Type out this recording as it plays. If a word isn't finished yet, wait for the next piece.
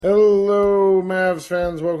Hello, Mavs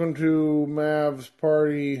fans. Welcome to Mavs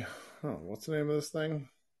Party. Oh, what's the name of this thing?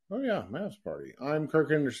 Oh, yeah, Mavs Party. I'm Kirk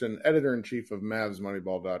Henderson, editor-in-chief of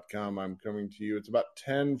MavsMoneyball.com. I'm coming to you. It's about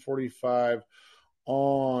 10:45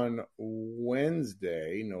 on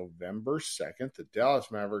Wednesday, November 2nd. The Dallas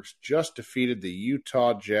Mavericks just defeated the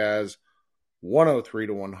Utah Jazz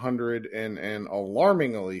 103-100 in an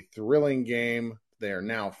alarmingly thrilling game. They are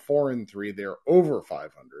now 4-3. They're over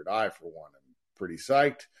 500. I, for one, am pretty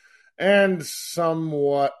psyched and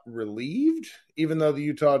somewhat relieved, even though the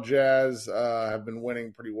Utah Jazz have been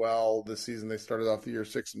winning pretty well this season. They started off the year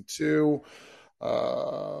 6-2.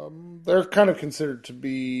 They're kind of considered to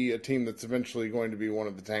be a team that's eventually going to be one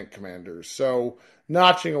of the tank commanders. So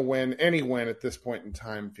notching a win, any win at this point in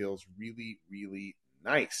time feels really, really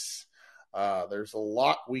nice. There's a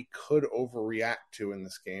lot we could overreact to in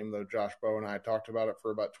this game, though Josh Bowe and I talked about it for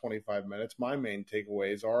about 25 minutes. My main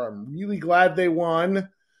takeaways are I'm really glad they won.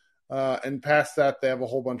 And past that, they have a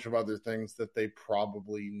whole bunch of other things that they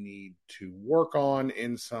probably need to work on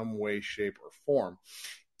in some way, shape, or form.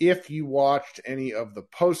 If you watched any of the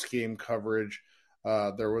post-game coverage,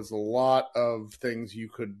 there was a lot of things you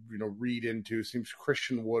could read into. Seems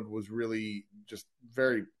Christian Wood was really just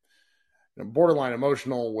very borderline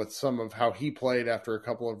emotional with some of how he played after a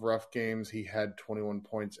couple of rough games. He had 21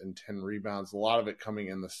 points and 10 rebounds, a lot of it coming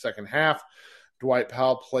in the second half. Dwight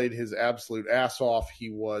Powell played his absolute ass off. He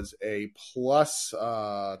was a plus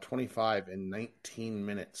 25 in 19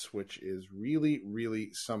 minutes, which is really,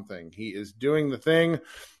 really something. He is doing the thing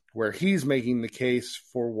where he's making the case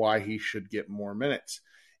for why he should get more minutes.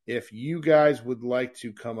 If you guys would like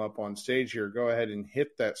to come up on stage here, go ahead and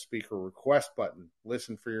hit that speaker request button.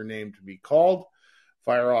 Listen for your name to be called.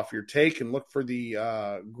 Fire off your take and look for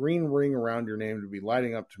the green ring around your name to be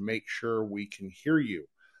lighting up to make sure we can hear you.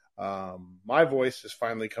 My voice is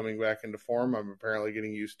finally coming back into form. I'm apparently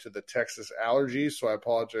getting used to the Texas allergies, so I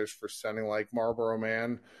apologize for sounding like Marlboro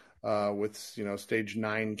Man with stage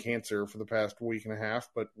 9 cancer for the past week and a half,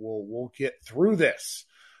 but we'll get through this.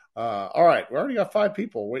 All right, we already got 5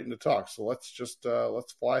 people waiting to talk, so let's just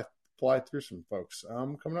let's fly through some folks.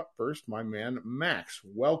 Coming up first, my man Max.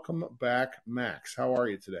 Welcome back, Max. How are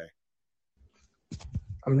you today?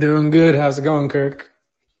 I'm doing good. How's it going, Kirk?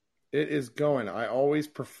 It is going. I always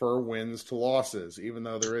prefer wins to losses, even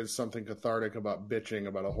though there is something cathartic about bitching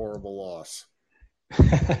about a horrible loss.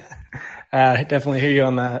 I definitely hear you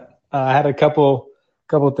on that. I had a couple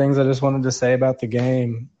things I just wanted to say about the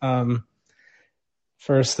game.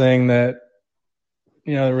 First thing that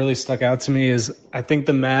really stuck out to me is I think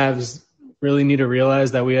the Mavs really need to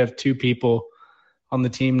realize that we have 2 people on the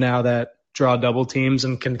team now that draw double teams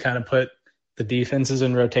and can kind of put the defenses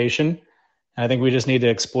in rotation. I think we just need to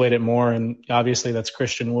exploit it more, and obviously that's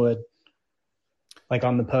Christian Wood, like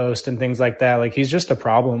on the post and things like that. Like he's just a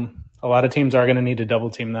problem. A lot of teams are going to need to double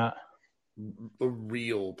team that. A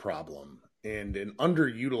real problem and an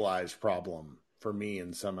underutilized problem for me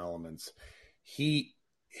in some elements. He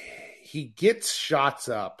gets shots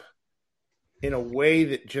up in a way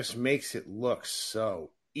that just makes it look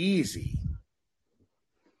so easy.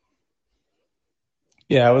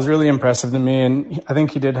 Yeah, it was really impressive to me, and I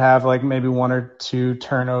think he did have like maybe 1 or 2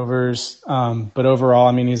 turnovers. But overall,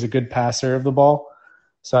 I mean, he's a good passer of the ball.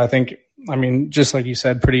 So I think, just like you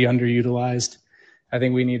said, pretty underutilized. I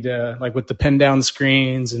think we need to, like with the pin down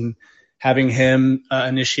screens and having him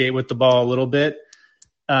initiate with the ball a little bit,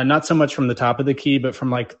 not so much from the top of the key, but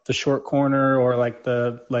from like the short corner or like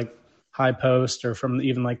the high post or from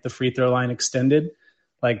even like the free throw line extended,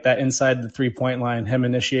 like that inside the 3-point line, him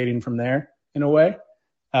initiating from there in a way.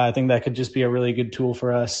 I think that could just be a really good tool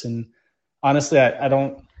for us. And honestly, I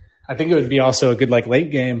think it would be also a good like late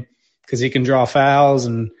game because he can draw fouls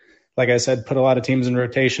and, like I said, put a lot of teams in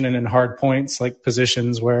rotation and in hard points, like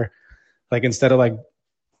positions where like instead of like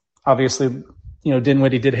obviously,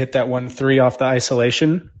 Dinwiddie did hit that 1-3 off the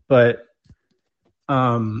isolation, but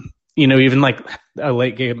even like a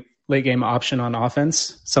late game option on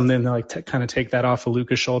offense, something to like kind of take that off of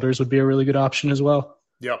Luka's shoulders would be a really good option as well.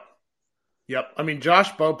 Yep. I mean,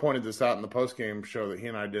 Josh Bowe pointed this out in the postgame show that he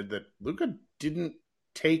and I did, that Luka didn't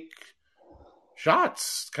take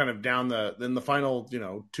shots kind of down in the final,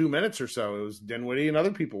 2 minutes or so. It was Dinwiddie and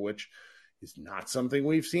other people, which is not something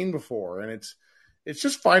we've seen before. And it's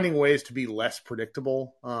just finding ways to be less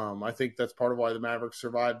predictable. I think that's part of why the Mavericks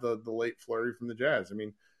survived the late flurry from the Jazz. I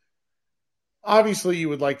mean, obviously, you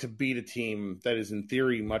would like to beat a team that is, in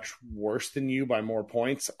theory, much worse than you by more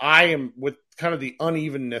points. I am, with kind of the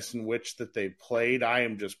unevenness in which that they've played, I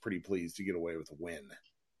am just pretty pleased to get away with a win.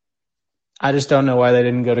 I just don't know why they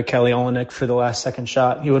didn't go to Kelly Olynyk for the last second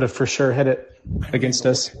shot. He would have for sure hit it against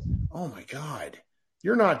us. Oh, my God.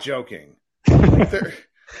 You're not joking. Like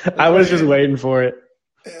I was just waiting for it.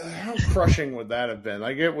 How crushing would that have been?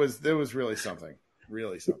 Like it was really something.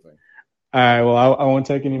 Really something. All right. Well, I won't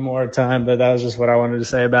take any more time, but that was just what I wanted to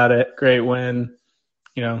say about it. Great win.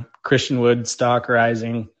 You know, Christian Wood stock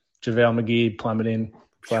rising, JaVale McGee plummeting.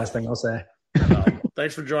 That's the last thing I'll say.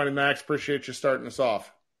 Thanks for joining, Max. Appreciate you starting us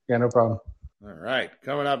off. Yeah, no problem. All right.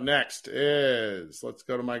 Coming up next is, let's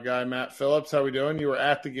go to my guy, Matt Phillips. How we doing? You were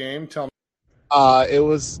at the game. Tell me. It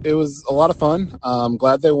was a lot of fun. I'm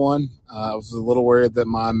glad they won. I was a little worried that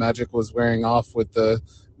my magic was wearing off with the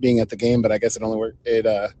being at the game, but I guess it only worked.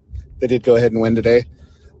 They did go ahead and win today.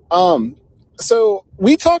 So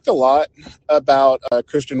we talked a lot about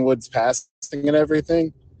Christian Wood's passing and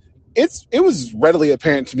everything. It was readily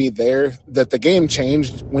apparent to me there that the game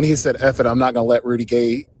changed when he said, "F it, I'm not going to let Rudy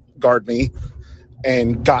Gay guard me,"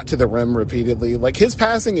 and got to the rim repeatedly. Like, his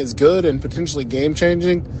passing is good and potentially game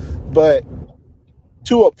changing, but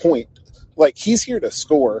to a point. Like, he's here to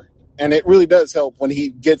score, and it really does help when he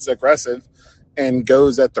gets aggressive and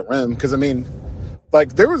goes at the rim. Because, I mean,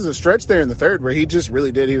 like, there was a stretch there in the third where he just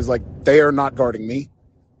really did. He was like, they are not guarding me.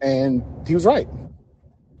 And he was right.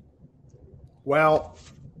 Well,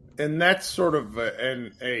 and that's sort of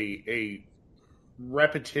a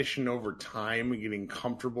repetition over time, getting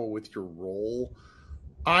comfortable with your role.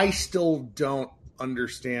 I still don't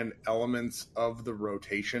understand elements of the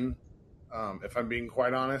rotation, if I'm being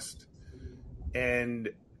quite honest. And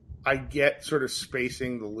I get sort of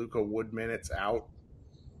spacing the Luka Wood minutes out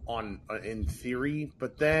in theory,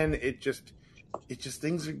 but then it just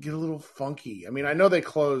things get a little funky. I mean, I know they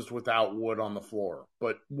closed without Wood on the floor,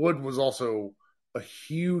 but Wood was also a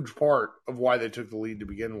huge part of why they took the lead to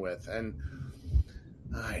begin with. And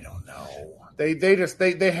I don't know.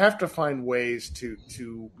 They have to find ways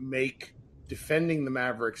to make defending the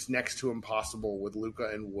Mavericks next to impossible with Luka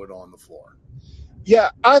and Wood on the floor. Yeah,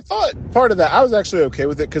 I thought part of that, I was actually okay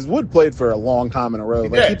with it because Wood played for a long time in a row.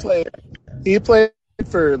 He played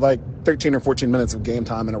for like 13 or 14 minutes of game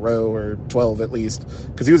time in a row, or 12 at least,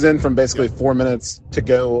 because he was in from basically 4 minutes to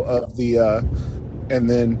go of the and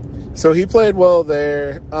then so he played well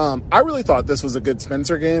there. I really thought this was a good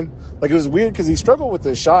Spencer game. Like, it was weird because he struggled with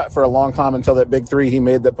his shot for a long time until that big three he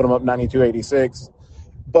made that put him up 92-86.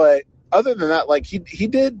 But other than that, like, he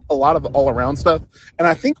did a lot of all-around stuff, and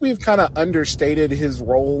I think we've kind of understated his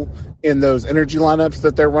role in those energy lineups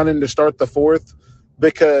that they're running to start the fourth,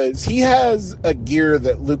 because he has a gear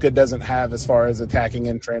that Luka doesn't have as far as attacking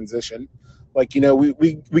in transition. Like, you know,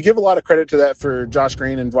 we give a lot of credit to that for Josh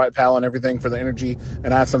Green and Dwight Powell and everything for the energy,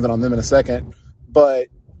 and I have something on them in a second. But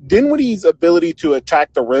Dinwiddie's ability to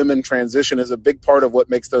attack the rim in transition is a big part of what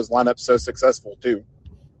makes those lineups so successful too.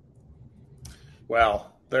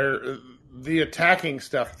 Well, the attacking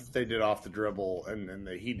stuff that they did off the dribble and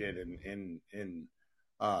that he did in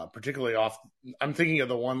particularly off. I'm thinking of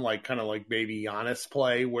the one like kind of like baby Giannis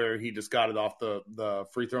play where he just got it off the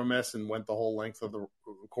free throw miss and went the whole length of the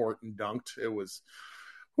court and dunked. It was,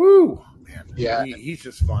 whoo, man. Yeah, he's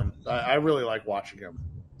just fun. I really like watching him.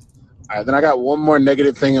 All right, then I got one more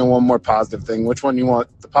negative thing and one more positive thing. Which one you want,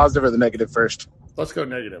 the positive or the negative first? Let's go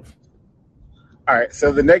negative. All right,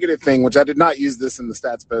 so the negative thing, which I did not use this in the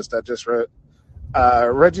stats post I just wrote,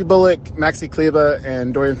 Reggie Bullock, Maxi Kleber,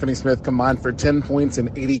 and Dorian Finney-Smith combined for 10 points in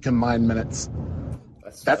 80 combined minutes.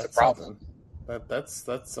 That's a problem.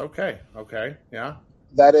 That's okay. Okay, yeah.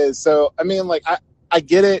 That is. So, I mean, like, I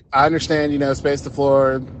get it. I understand, you know, space the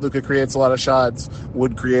floor. Luka creates a lot of shots.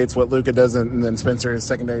 Wood creates what Luka doesn't, and then Spencer is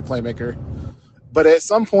secondary playmaker. But at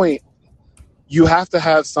some point, you have to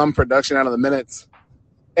have some production out of the minutes.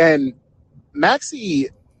 And Maxi,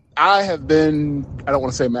 I don't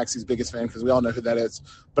want to say Maxi's biggest fan because we all know who that is,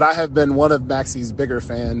 but I have been one of Maxi's bigger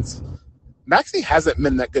fans. Maxi hasn't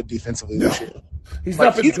been that good defensively this year. He's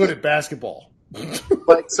not been good at basketball.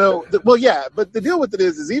 But the deal with it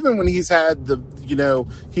is even when he's had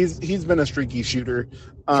he's been a streaky shooter.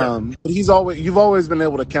 But you've always been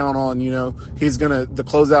able to count on, the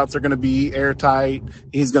closeouts are gonna be airtight.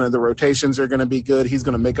 The rotations are gonna be good. He's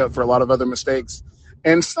gonna make up for a lot of other mistakes.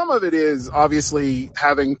 And some of it is obviously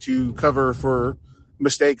having to cover for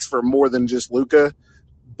mistakes for more than just Luka.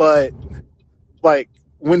 But like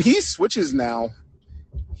when he switches now,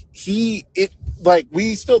 we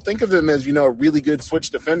still think of him as, a really good switch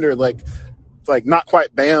defender, like not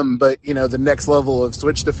quite Bam, but the next level of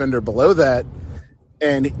switch defender below that.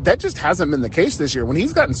 And that just hasn't been the case this year. When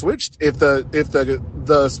he's gotten switched, if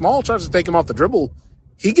the small tries to take him off the dribble,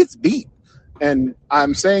 he gets beat. And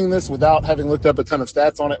I'm saying this without having looked up a ton of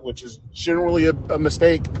stats on it, which is generally a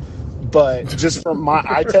mistake. but just from my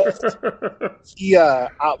eye test,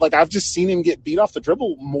 I've just seen him get beat off the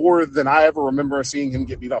dribble more than I ever remember seeing him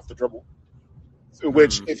get beat off the dribble.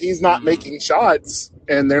 Which, if he's not making shots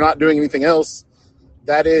and they're not doing anything else,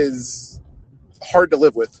 that is hard to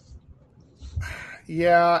live with.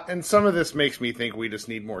 Yeah, and some of this makes me think we just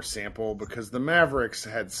need more sample because the Mavericks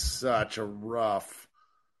had such a rough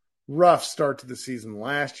start to the season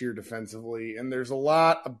last year defensively, and there's a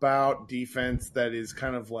lot about defense that is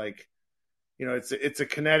kind of like, it's a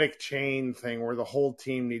kinetic chain thing where the whole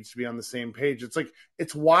team needs to be on the same page.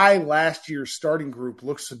 It's why last year's starting group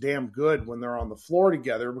looks so damn good when they're on the floor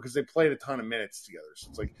together because they played a ton of minutes together. So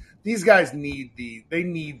it's like these guys need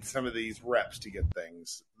some of these reps to get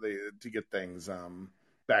things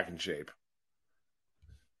back in shape.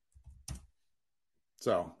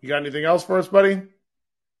 So, you got anything else for us, buddy?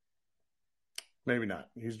 Maybe not.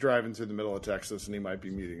 He's driving through the middle of Texas and he might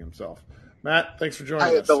be muting himself. Matt, thanks for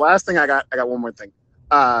joining us. The last thing I got one more thing.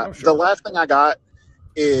 Sure. The last thing I got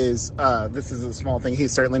is, this is a small thing.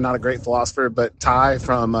 He's certainly not a great philosopher, but Ty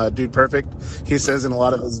from Dude Perfect, he says in a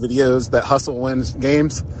lot of his videos that hustle wins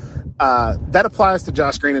games. That applies to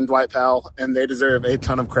Josh Green and Dwight Powell, and they deserve a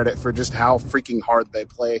ton of credit for just how freaking hard they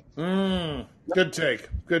play. Good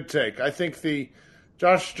take. I think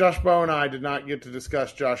Josh Bowe and I did not get to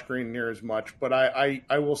discuss Josh Green near as much, but I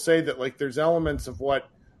will say that there's elements of what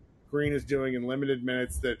Green is doing in limited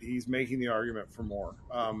minutes that he's making the argument for more.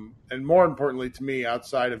 And more importantly to me,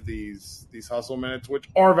 outside of these hustle minutes, which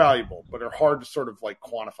are valuable, but are hard to sort of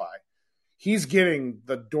quantify, he's getting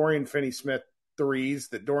the Dorian Finney-Smith threes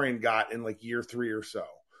that Dorian got in year 3 or so.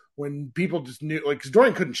 When people just knew, because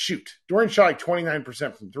Dorian couldn't shoot. Dorian shot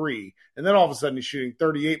 29% from 3, and then all of a sudden he's shooting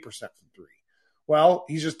 38% from 3. Well,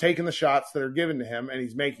 he's just taking the shots that are given to him and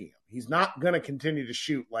he's making them. He's not going to continue to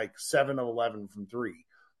shoot 7 of 11 from 3.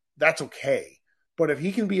 That's okay. But if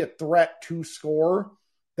he can be a threat to score,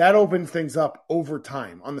 that opens things up over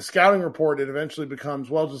time. On the scouting report, it eventually becomes,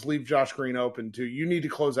 just leave Josh Green open to, you need to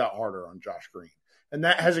close out harder on Josh Green. And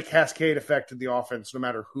that has a cascade effect to the offense no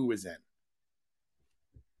matter who is in.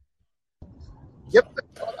 Yep.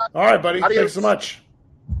 All right, buddy. Adios. Thanks so much.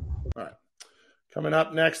 All right. Coming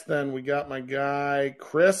up next, then, we got my guy,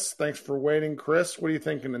 Chris. Thanks for waiting. Chris, what are you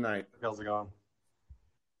thinking tonight? How's it going?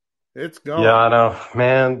 It's going. Yeah, I know.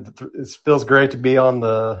 Man, it feels great to be on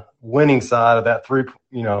the winning side of that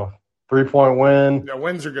 3-point win. Yeah,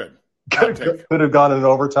 wins are good. Could have gone into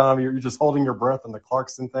overtime. You're just holding your breath on the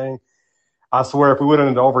Clarkson thing. I swear, if we went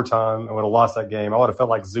into overtime and would have lost that game, I would have felt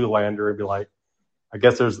like Zoolander and be like, I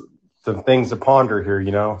guess there's some things to ponder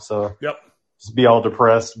here, So just be all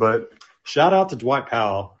depressed. But shout out to Dwight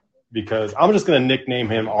Powell because I'm just going to nickname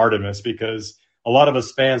him Artemis because a lot of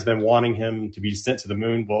us fans have been wanting him to be sent to the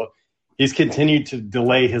moon. Well, he's continued to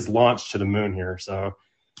delay his launch to the moon here. So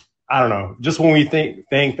I don't know. Just when we think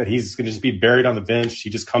that he's going to just be buried on the bench, he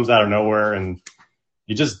just comes out of nowhere and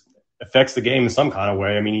he just affects the game in some kind of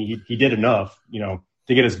way. I mean, he did enough, to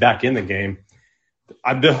get us back in the game.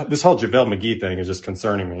 This whole JaVale McGee thing is just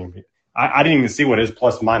concerning me. I didn't even see what his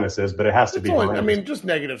plus minus is, but it has to be. Just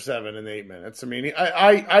 -7 in 8 minutes. I mean,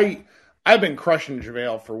 I've been crushing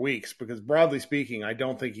JaVale for weeks because, broadly speaking, I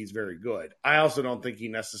don't think he's very good. I also don't think he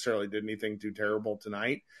necessarily did anything too terrible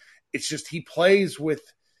tonight. It's just he plays with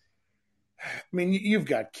 – I mean, you've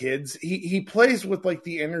got kids. He plays with,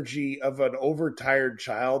 the energy of an overtired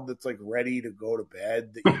child that's, ready to go to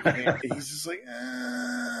bed. That you can't, he's just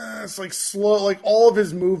it's, slow. All of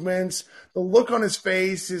his movements, the look on his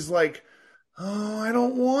face is oh, I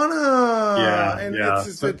don't want to. Yeah, and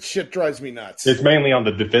that shit drives me nuts. It's mainly on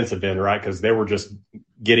the defensive end, right? Because they were just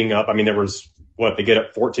getting up. I mean, there was they get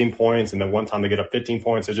up 14 points, and then one time they get up 15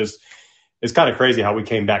 points. It's kind of crazy how we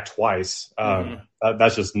came back twice.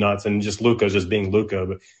 That's just nuts, and just Luka just being Luka.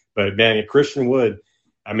 But man, Christian Wood,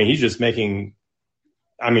 I mean, he's just making,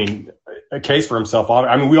 a case for himself.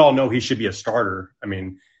 I mean, we all know he should be a starter.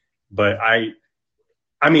 But I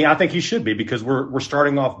think he should be because we're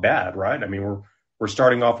starting off bad, right? I mean, we're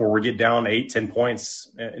starting off where we get down 8-10 points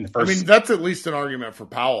in the first. I mean, that's at least an argument for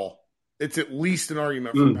Powell. It's at least an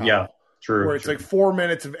argument for Powell. Yeah, true. Where it's 4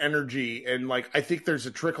 minutes of energy, and I think there's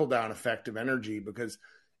a trickle down effect of energy because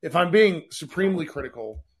if I'm being supremely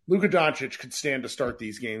critical, Luka Doncic could stand to start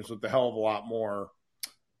these games with a hell of a lot more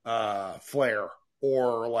flair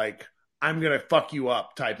or I'm gonna fuck you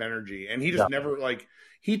up type energy, and he just never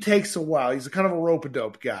he takes a while. He's a kind of a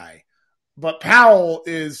rope-a-dope guy. But Powell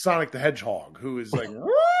is Sonic the Hedgehog, who is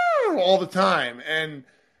all the time. And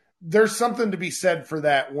there's something to be said for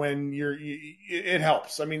that when it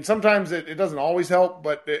helps. I mean, sometimes it doesn't always help,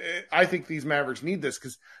 but I think these Mavericks need this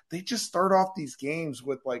because they just start off these games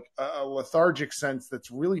with like a lethargic sense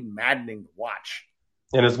that's really maddening to watch.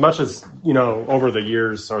 And as much as, over the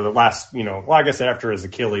years or the last, I guess after his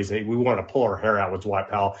Achilles, we wanted to pull our hair out with Dwight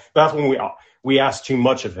Powell. That's when we asked too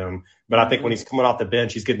much of him. But I think when he's coming off the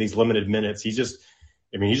bench, he's getting these limited minutes. He's just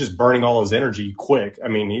burning all his energy quick. I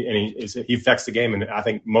mean, he affects the game in, I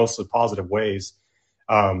think, mostly positive ways.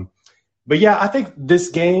 But yeah, I think this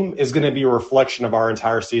game is going to be a reflection of our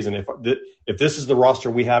entire season. If this is the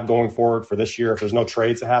roster we have going forward for this year, if there's no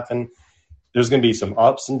trades to happen, there's going to be some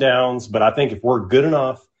ups and downs. But I think if we're good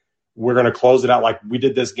enough, we're going to close it out like we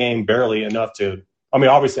did this game barely enough to. I mean,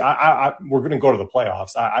 obviously, we're going to go to the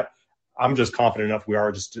playoffs. I'm just confident enough we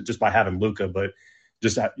are just by having Luka, but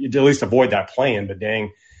just at least avoid that play-in. But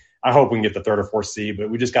dang, I hope we can get the third or fourth seed. But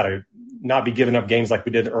we just got to not be giving up games like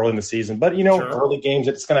we did early in the season. But sure. Early games,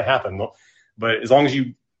 it's going to happen. But as long as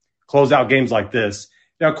you close out games like this,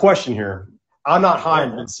 now question here. I'm not high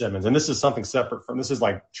on Ben Simmons, and this is something separate from this is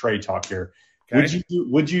like trade talk here. Okay.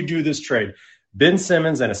 Would you do this trade? Ben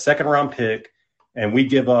Simmons and a second-round pick, and we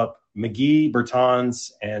give up McGee,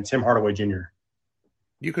 Bertans, and Tim Hardaway Jr.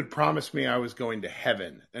 You could promise me I was going to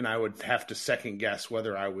heaven, and I would have to second-guess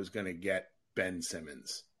whether I was going to get Ben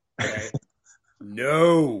Simmons. Okay?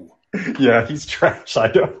 No. Yeah, he's trash.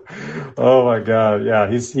 I know. Oh, my God. Yeah,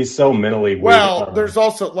 he's so mentally weak. Well, there's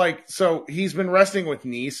also, so he's been wrestling with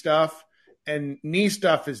knee stuff. And knee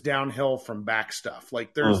stuff is downhill from back stuff.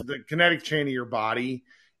 Like there's the kinetic chain of your body.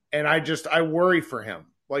 And I worry for him.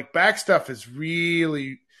 Like back stuff is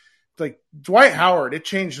really like Dwight Howard. It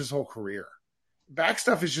changed his whole career. Back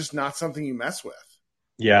stuff is just not something you mess with.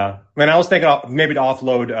 Yeah. I mean, I was thinking maybe to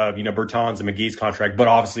offload, Bertans and McGee's contract, but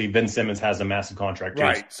obviously Ben Simmons has a massive contract too.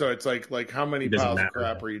 Right. So it's like how many piles of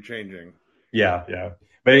crap are you changing? Yeah. Yeah.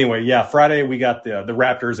 But anyway, yeah, Friday we got the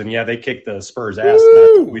Raptors, and yeah, they kicked the Spurs' ass.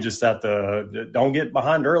 We just have to don't get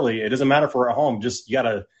behind early. It doesn't matter if we're at home. Just you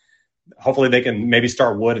gotta. Hopefully, they can maybe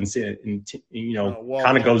start Wood and see,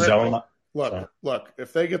 kind of go zone. Look.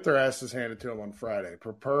 If they get their asses handed to them on Friday,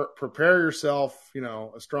 prepare yourself.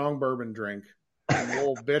 A strong bourbon drink, and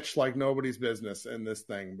we'll bitch like nobody's business in this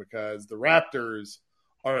thing because the Raptors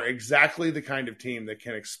are exactly the kind of team that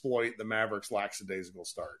can exploit the Mavericks' lackadaisical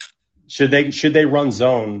start. Should they run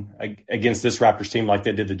zone against this Raptors team like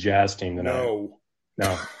they did the Jazz team tonight?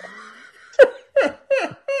 No.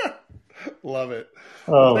 Love it.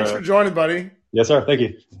 Thanks for joining, buddy. Yes, sir. Thank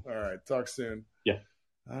you. All right. Talk soon. Yeah.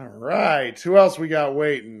 All right. Who else we got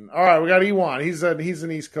waiting? All right. We got Ewan. He's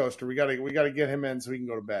an East Coaster. We got to get him in so he can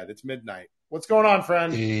go to bed. It's midnight. What's going on,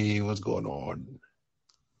 friend? Hey, what's going on?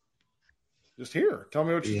 Just here. Tell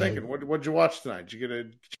me what you're thinking. What'd you watch tonight? Did you get a?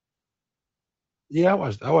 Yeah,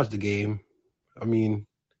 I watched the game. I mean,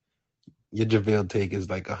 your JaVale take is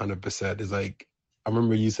like 100%. It's like I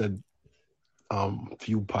remember you said a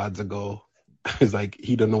few pods ago. It's like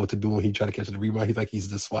he don't know what to do when he try to catch the rebound. He's like he's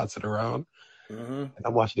just swats it around. Mm-hmm. And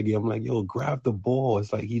I'm watching the game. I'm like, yo, grab the ball.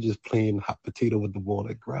 It's like he just playing hot potato with the ball.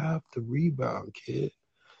 Like, grab the rebound, kid.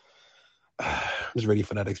 I'm just ready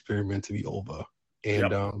for that experiment to be over.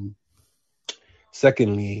 And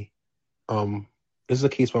secondly, this is a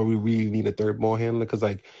case where we really need a third ball handler because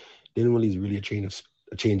like Dinwiddie's really a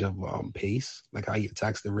change of pace, like how he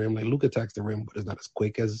attacks the rim. Like Luka attacks the rim, but it's not as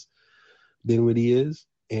quick as Dinwiddie is.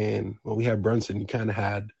 And when we had Brunson, you kind of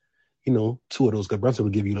had, two of those. Because Brunson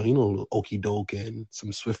would give you, okey doke and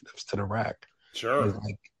some swiftness to the rack. Sure.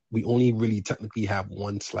 Like we only really technically have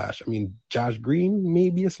one slash. I mean, Josh Green may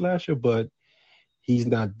be a slasher, but he's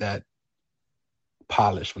not that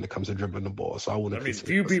polished when it comes to dribbling the ball. So I wouldn't. I mean,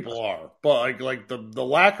 few people are, but like the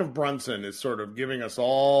lack of Brunson is sort of giving us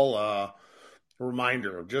all a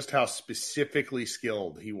reminder of just how specifically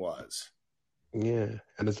skilled he was. Yeah,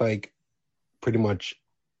 and it's like pretty much,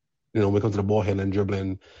 when it comes to the ball handling,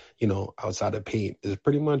 dribbling, outside the paint, is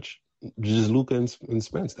pretty much just Luka and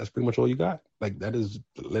Spence. That's pretty much all you got. Like that is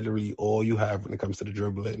literally all you have when it comes to the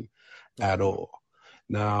dribbling at all.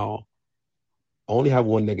 Now, I only have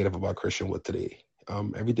one negative about Christian Wood today.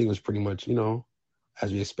 Everything was pretty much,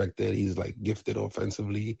 as we expected. He's like gifted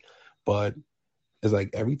offensively, but it's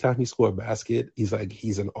like every time he scored a basket, he's like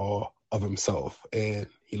he's in awe of himself, and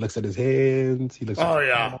he looks at his hands. He looks.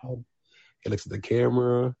 He looks at the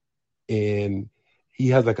camera, and he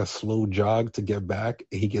has like a slow jog to get back,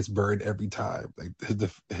 and he gets burned every time. Like the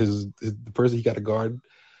person he got to guard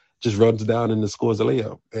just runs down and scores a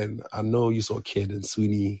layup. And I know you saw Kid and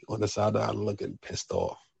Sweeney on the sideline looking pissed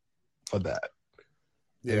off for that.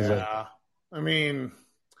 Yeah. I mean,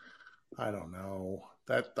 I don't know.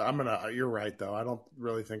 You're right though. I don't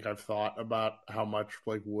really think I've thought about how much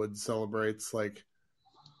like Wood celebrates like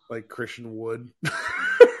Christian Wood.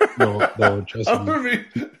 No, trust me.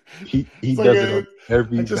 He like does it on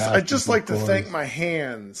every I just like to scores. thank my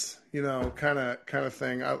hands, kind of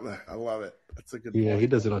thing. I love it. That's a good point. He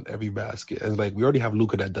does it on every basket. And like we already have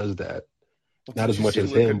Luka that does that. Well, not as much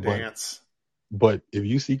as Luka him, dance? but if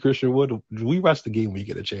you see Christian Wood, we watch the game when you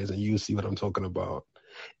get a chance and you see what I'm talking about.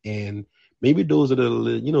 And maybe those are the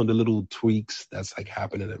little tweaks that's like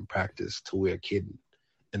happening in practice to where a kid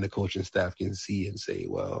and the coaching staff can see and say,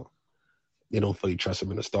 well, they don't fully trust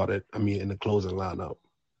him in the closing lineup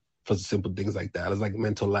for simple things like that. It's like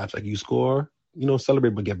mental lapse. Like you score,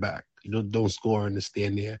 celebrate but get back. Don't score and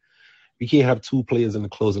stand there. You can't have two players in the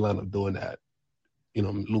closing lineup doing that.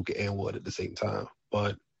 Luka and Wood at the same time.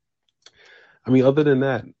 But other than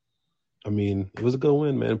that, it was a good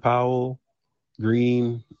win, man. Powell,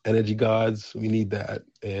 Green, energy gods, we need that.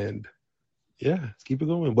 And yeah, let's keep it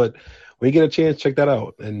going. But when you get a chance, check that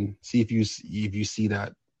out and see if you see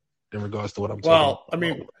that in regards to what I'm talking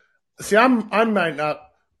about. See, I might not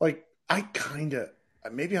like. I kind of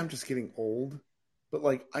maybe I'm just getting old, but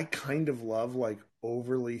like I kind of love like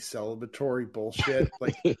overly celebratory bullshit.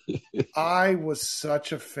 Like I was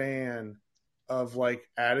such a fan of like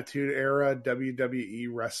Attitude Era WWE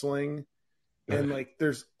wrestling. And like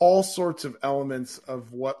there's all sorts of elements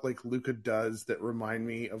of what like Luka does that remind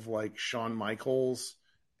me of like Shawn Michaels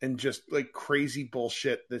and just like crazy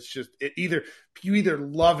bullshit that's just you either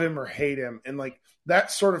love him or hate him. And like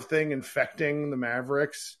that sort of thing infecting the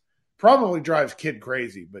Mavericks probably drives Kid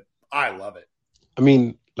crazy, but I love it.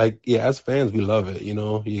 As fans, we love it. He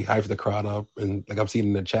hypes the crowd up and like I'm seeing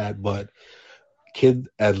in the chat, but Kid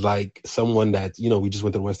as like someone that, we just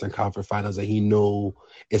went to the Western Conference Finals and he know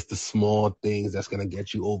it's the small things that's going to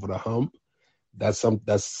get you over the hump. That's something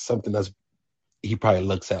that's he probably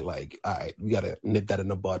looks at like, all right, we got to nip that in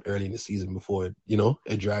the bud early in the season before,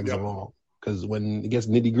 it drags along. Because when it gets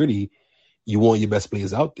nitty gritty, you want your best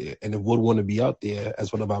players out there. And if Wood want to be out there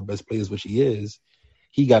as one of our best players, which he is,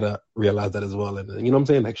 he got to realize that as well. And you know what I'm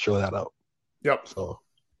saying? Like show that out. Yep. So,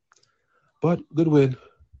 but good win.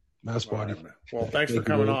 Nice party. Right, well, thanks for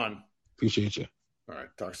coming on. Appreciate you. All right,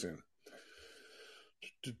 talk soon.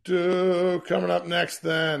 Coming up next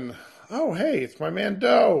then. Oh, hey, it's my man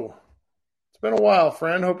Doe. It's been a while,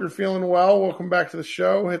 friend. Hope you're feeling well. Welcome back to the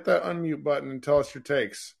show. Hit that unmute button and tell us your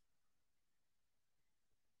takes.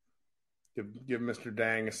 Give Mr.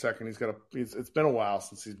 Dang a second. It's been a while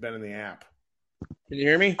since he's been in the app. Can you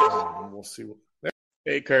hear me? We'll see.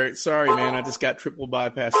 Hey, Kurt. Sorry, man. I just got triple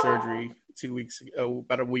bypass surgery 2 weeks ago,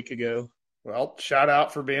 about a week ago. Well, shout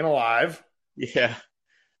out for being alive. Yeah.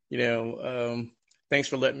 Thanks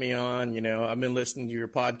for letting me on. I've been listening to your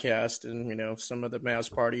podcast and, some of the Mavs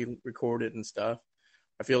party recorded and stuff.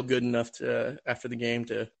 I feel good enough to, after the game,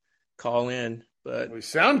 to call in. But we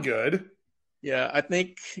sound good. Yeah, I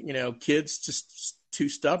think, kids just too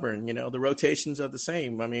stubborn. The rotations are the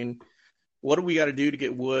same. What do we got to do to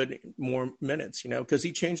get Wood more minutes, because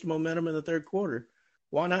he changed the momentum in the third quarter.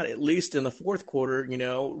 Why not at least in the fourth quarter,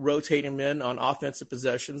 rotate him in on offensive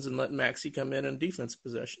possessions and let Maxey come in on defensive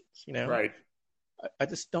possessions, Right. I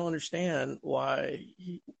just don't understand why,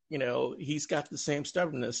 he's got the same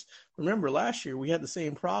stubbornness. Remember last year we had the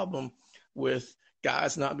same problem with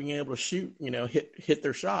guys not being able to shoot, hit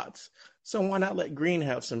their shots. So why not let Green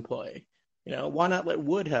have some play? Why not let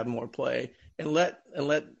Wood have more play and let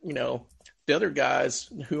the other guys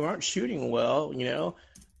who aren't shooting well,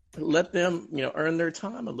 let them, earn their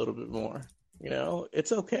time a little bit more.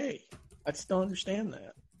 It's okay. I just don't understand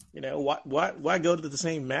that. Why go to the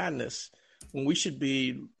same madness when we should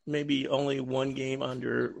be maybe only one game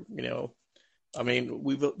under,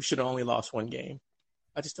 we should have only lost one game.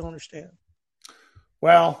 I just don't understand.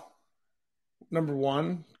 Well, number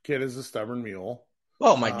one, Kid is a stubborn mule.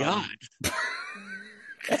 Oh my God.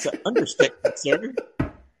 That's an understatement, sir.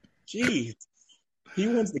 Jeez. He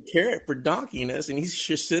wins the carrot for donkeying us, and he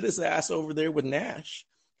should sit his ass over there with Nash,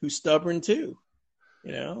 who's stubborn too.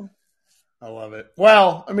 I love it.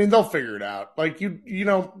 Well, they'll figure it out. Like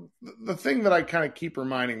the thing that I kind of keep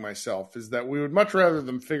reminding myself is that we would much rather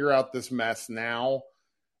them figure out this mess now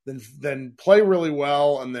than play really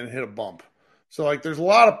well and then hit a bump. So like there's a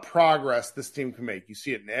lot of progress this team can make. You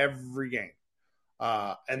see it in every game.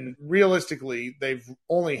 And realistically, they've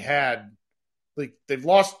only had they've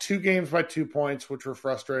lost 2 games by 2 points, which were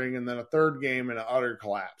frustrating, and then a third game in an utter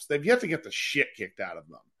collapse. They've yet to get the shit kicked out of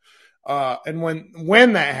them. And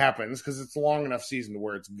when that happens, because it's a long enough season to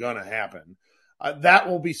where it's gonna happen, that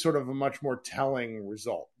will be sort of a much more telling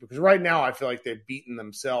result. Because right now, I feel like they've beaten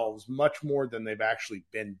themselves much more than they've actually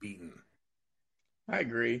been beaten. I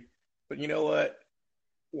agree. But you know what?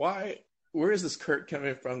 Where is this Kurt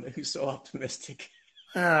coming from that he's so optimistic?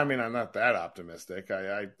 I mean, I'm not that optimistic.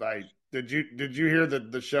 I did you hear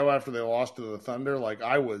the show after they lost to the Thunder? Like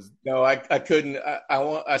I was. No, I couldn't.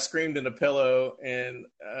 I screamed in a pillow, and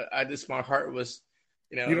my heart was,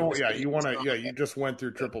 You don't. Yeah, you want to. Yeah, you just went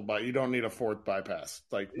through triple bypass. You don't need a fourth bypass.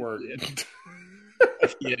 Like we're.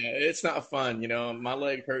 Yeah, it's not fun. My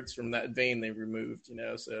leg hurts from that vein they removed.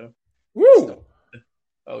 So. Woo!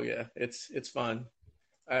 Oh yeah, it's fun.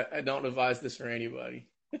 I don't advise this for anybody.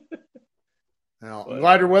 Now, I'm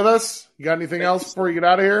glad you're with us. You got anything else before you get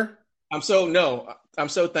out of here? I'm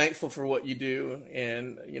so thankful for what you do,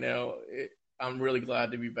 and I'm really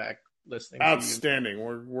glad to be back listening. Outstanding. To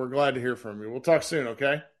you. We're glad to hear from you. We'll talk soon.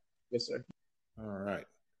 Okay. Yes, sir. All right.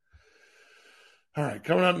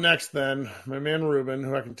 Coming up next, then, my man Ruben,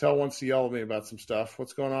 who I can tell wants to yell at me about some stuff.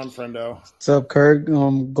 What's going on, friendo? What's up, Kurt?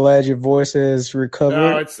 I'm glad your voice has recovered.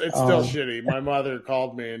 No, it's still shitty. My mother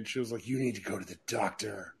called me and she was like, "You need to go to the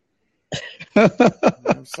doctor."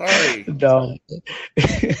 I'm sorry. Don't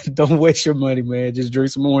waste your money, man. Just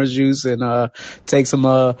drink some orange juice and take some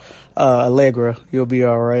Allegra. You'll be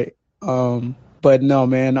all right. But no,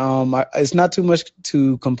 man. It's not too much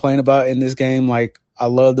to complain about in this game. Like, I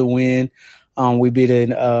love the win. We beat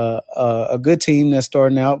a good team that's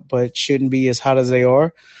starting out, but shouldn't be as hot as they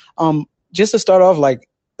are. Just to start off, like,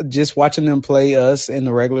 just watching them play us in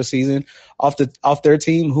the regular season off their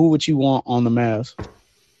team, who would you want on the Mavs?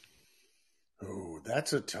 Oh,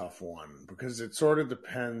 that's a tough one because it sort of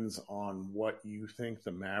depends on what you think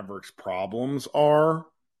the Mavericks' problems are.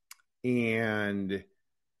 And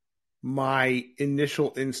my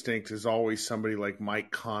initial instinct is always somebody like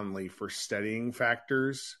Mike Conley for steadying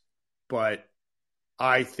factors. But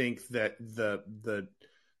I think that the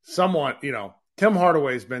somewhat, Tim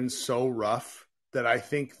Hardaway has been so rough that I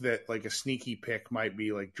think that like a sneaky pick might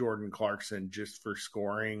be like Jordan Clarkson just for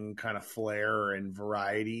scoring kind of flair and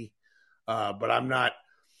variety. But I'm not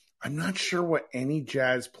sure what any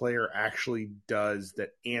Jazz player actually does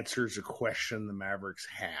that answers a question the Mavericks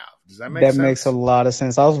have. Does that make sense? That makes a lot of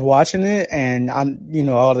sense. I was watching it, and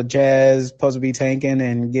all the Jazz supposed to be tanking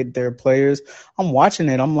and get their players. I'm watching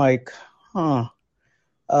it. I'm like,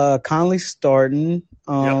 Conley's starting.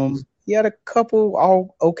 Yep. He had a couple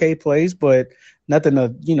all okay plays, but nothing to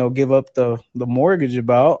give up the mortgage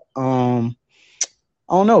about.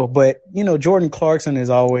 I don't know, but Jordan Clarkson is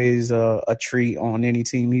always a treat on any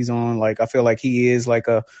team he's on. Like, I feel like he is like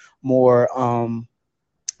a more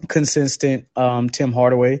consistent Tim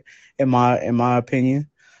Hardaway in my opinion.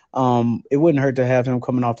 It wouldn't hurt to have him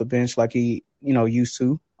coming off the bench like he used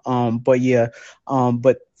to.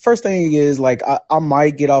 But first thing is, like, I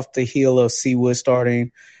might get off the heel of Seawood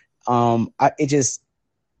starting. It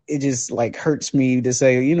just like hurts me to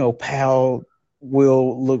say Powell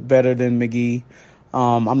will look better than McGee.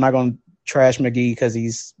 I'm not going to trash McGee because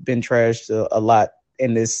he's been trashed a lot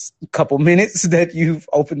in this couple minutes that you've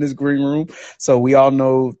opened this green room. So we all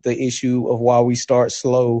know the issue of why we start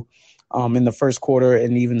slow in the first quarter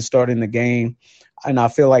and even starting the game. And I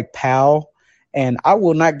feel like Powell, and I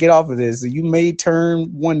will not get off of this. You may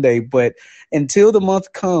turn one day, but until the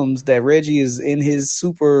month comes that Reggie is in his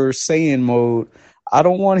Super Saiyan mode, I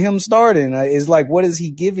don't want him starting. It's like, what is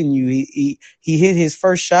he giving you? He hit his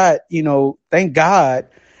first shot, thank God,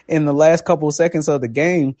 in the last couple of seconds of the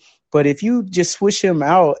game. But if you just switch him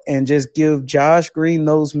out and just give Josh Green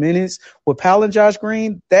those minutes with Powell and Josh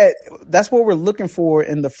Green, that's what we're looking for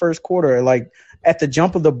in the first quarter. Like, at the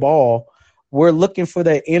jump of the ball, we're looking for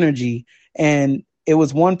that energy. And it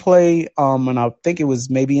was one play, and I think it was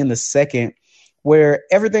maybe in the second, where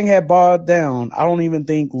everything had bogged down. I don't even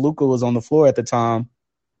think Luka was on the floor at the time,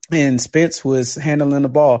 and Spence was handling the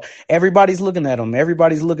ball. Everybody's looking at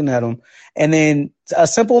him. And then a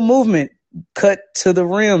simple movement cut to the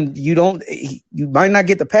rim. You might not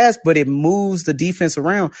get the pass, but it moves the defense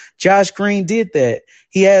around. Josh Green did that.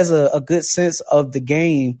 He has a good sense of the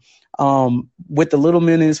game with the little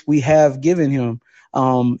minutes we have given him.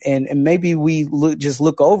 And maybe we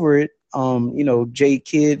look over it. Jay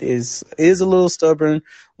Kidd is a little stubborn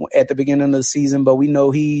at the beginning of the season, but we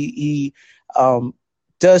know he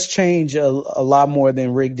does change a lot more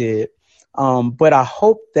than Rick did. But I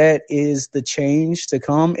hope that is the change to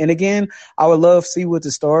come. And again, I would love Seawood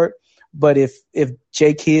to start, but if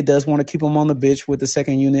Jay Kidd does want to keep him on the bench with the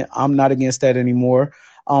second unit, I'm not against that anymore.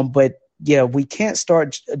 But yeah, we can't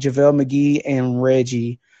start JaVale McGee and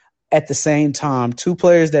Reggie at the same time. Two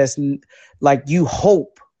players that's like, you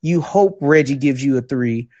hope Reggie gives you a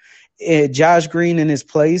three. Josh Green in his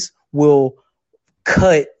place will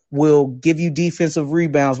give you defensive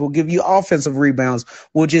rebounds, will give you offensive rebounds,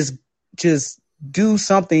 will just do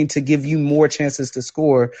something to give you more chances to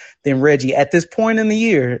score than Reggie at this point in the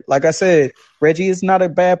year. Like I said, Reggie is not a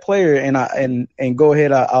bad player, and go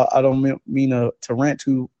ahead. I don't mean to rant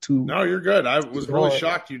too. No, you're good. I was really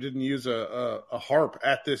shocked you didn't use a harp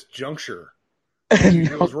at this juncture. No.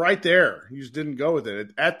 It was right there. You just didn't go with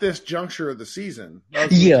it at this juncture of the season.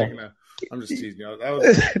 Yeah. I'm just teasing you.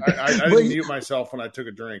 I didn't mute myself when I took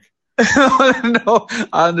a drink. No,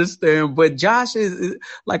 I understand, but Josh is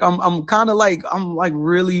like I'm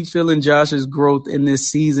really feeling Josh's growth in this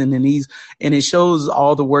season, and it shows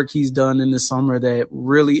all the work he's done in the summer that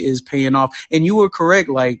really is paying off. And you were correct,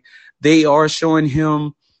 like they are showing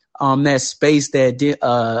him that space that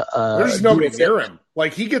there's nobody near him.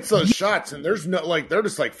 Like he gets those shots, and there's no like they're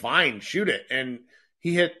just like fine, shoot it, and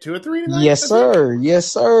he hit 2 or 3 tonight. Yes, sir.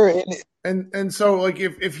 Yes, sir. And so like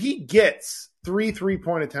if he gets 3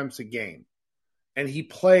 3-point attempts a game, and he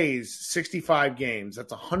plays 65 games,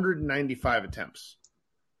 that's 195 attempts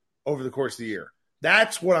over the course of the year.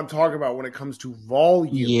 That's what I'm talking about when it comes to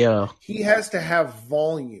volume. Yeah. He has to have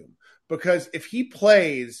volume, because if he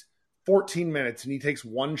plays 14 minutes and he takes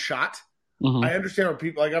one shot, I understand what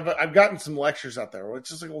people like. I've gotten some lectures out there where it's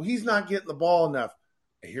just like, well, he's not getting the ball enough.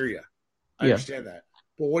 I hear you. I understand that.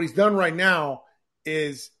 But what he's done right now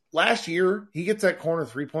is last year he gets that corner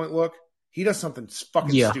 3-point look. He does something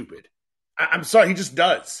fucking stupid. I'm sorry. He just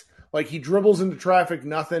does. Like he dribbles into traffic,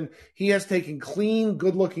 nothing. He has taken clean,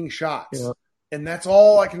 good-looking shots. Yeah. And that's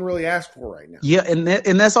all I can really ask for right now. Yeah, and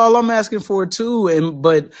that's all I'm asking for too.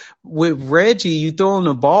 But with Reggie, you throw him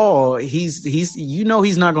the ball, he's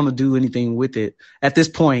not going to do anything with it at this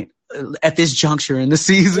point, at this juncture in the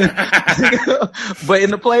season. But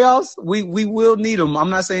in the playoffs, we will need him. I'm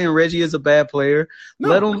not saying Reggie is a bad player. No.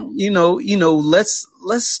 Let him,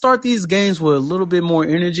 let's start these games with a little bit more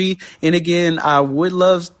energy. And again, I would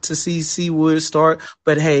love to see Seawood start,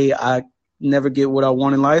 but hey, I never get what I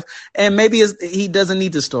want in life. And maybe he doesn't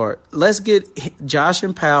need to start. Let's get Josh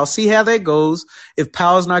and Powell, see how that goes. If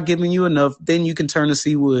Powell's not giving you enough, then you can turn to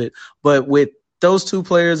Seawood. But with those two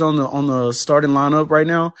players on the starting lineup right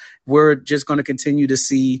now, we're just going to continue to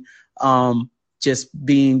see just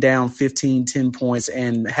being down 15, 10 points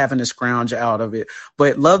and having to scrounge out of it.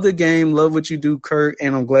 But love the game. Love what you do, Kurt.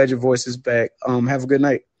 And I'm glad your voice is back. Have a good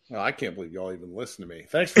night. Oh, I can't believe y'all even listen to me.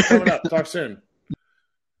 Thanks for coming up. Talk soon.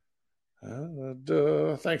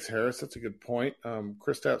 Thanks, Harris. That's a good point.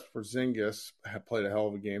 Kristaps Porzingis had played a hell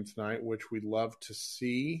of a game tonight, which we love to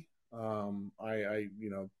see. I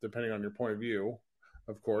depending on your point of view,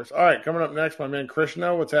 of course. All right, coming up next, my man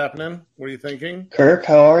Krishna. What's happening? What are you thinking? Kirk,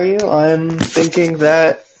 how are you? I'm thinking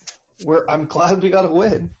that I'm glad we got a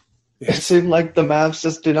win. It seemed like the Mavs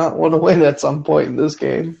just did not want to win at some point in this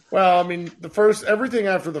game. Well, I mean, everything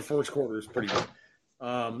after the first quarter is pretty good.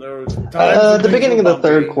 There was times the beginning of the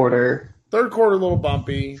third quarter. Third quarter, a little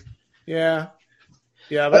bumpy. Yeah.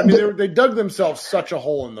 I mean, they dug themselves such a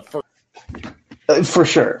hole in the first. For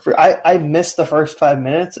sure. I missed the first 5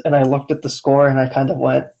 minutes, and I looked at the score, and I kind of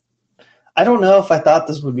went, I don't know if I thought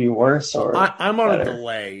this would be worse or I'm on better. A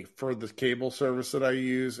delay for the cable service that I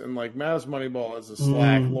use, and like Mavs Moneyball has a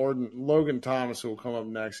Slack. Logan Thomas, who will come up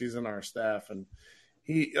next, he's in our staff, and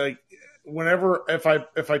he like – whenever if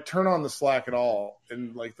I turn on the Slack at all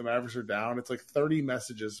and like the Mavericks are down, it's like 30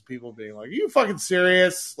 messages of people being like, "Are you fucking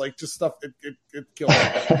serious?" Like just stuff. It kills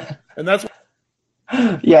me. And that's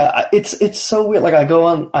yeah. It's so weird. Like I go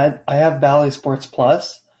on. I have Bally Sports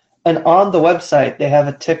Plus, and on the website they have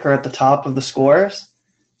a ticker at the top of the scores.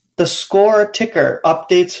 The score ticker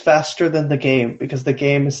updates faster than the game because the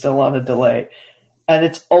game is still on a delay, and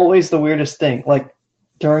it's always the weirdest thing. Like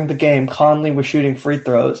during the game, Conley was shooting free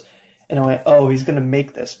throws. And I went, oh, he's going to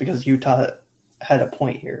make this because Utah had a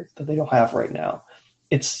point here that they don't have right now.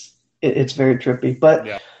 It's very trippy. But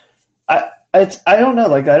yeah. I don't know.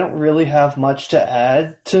 Like, I don't really have much to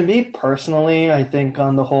add. To me personally, I think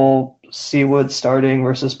on the whole Seawood starting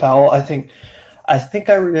versus Powell, I think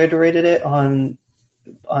I reiterated it on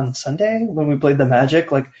Sunday when we played the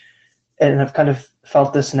Magic. Like, and I've kind of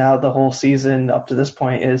felt this now the whole season up to this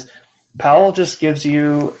point is Powell just gives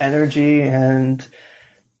you energy and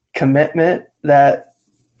commitment that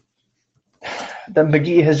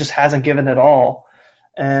McGee hasn't given at all.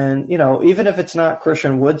 And, even if it's not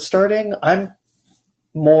Christian Wood starting, I'm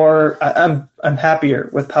happier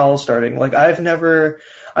with Powell starting. Like I know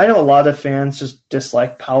a lot of fans just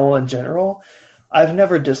dislike Powell in general. I've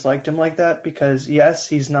never disliked him like that because yes,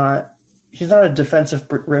 he's not a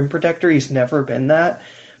defensive rim protector. He's never been that,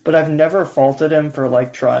 but I've never faulted him for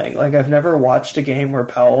like trying. Like I've never watched a game where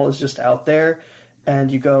Powell is just out there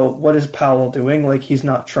and you go, what is Powell doing? Like, he's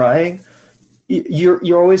not trying.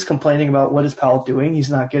 you're always complaining about what is Powell doing. He's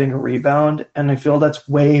not getting a rebound, and I feel that's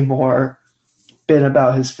way more been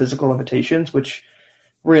about his physical limitations, which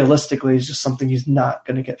realistically is just something he's not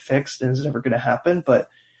going to get fixed and is never going to happen. But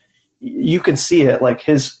you can see it, like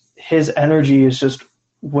his energy is just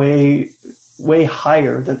way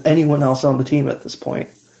higher than anyone else on the team at this point.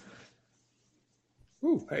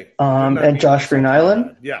 Ooh, hey. And Josh Green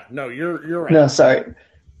Island. Yeah, no, you're right. No, sorry.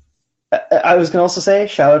 I was going to also say,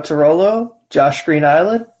 shout out to Rolo, Josh Green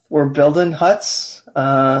Island. We're building huts.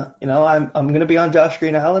 I'm going to be on Josh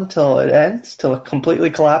Green Island till it ends, till it completely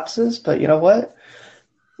collapses. But you know what?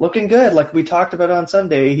 Looking good. Like we talked about on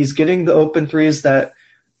Sunday, he's getting the open threes that,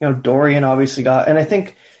 Dorian obviously got. And I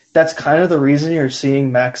think that's kind of the reason you're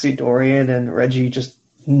seeing Maxi Dorian and Reggie just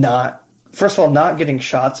not getting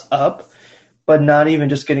shots up, but not even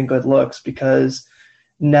just getting good looks, because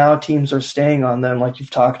now teams are staying on them like you've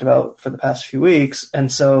talked about for the past few weeks.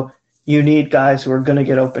 And so you need guys who are going to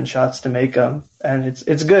get open shots to make them. And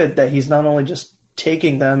it's good that he's not only just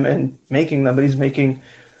taking them and making them, but he's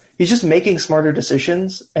just making smarter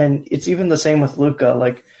decisions. And it's even the same with Luka.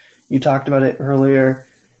 Like you talked about it earlier,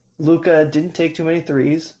 Luka didn't take too many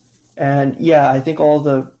threes. And yeah, I think all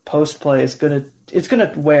the post play it's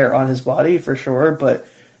gonna wear on his body for sure, but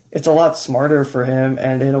it's a lot smarter for him,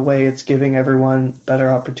 and in a way it's giving everyone better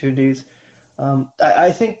opportunities.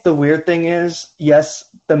 I think the weird thing is, yes,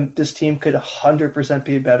 this team could 100%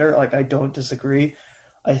 be better. Like, I don't disagree.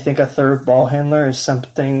 I think a third ball handler is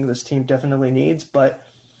something this team definitely needs, but,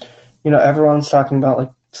 everyone's talking about,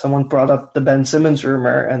 like, someone brought up the Ben Simmons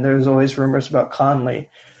rumor, and there's always rumors about Conley.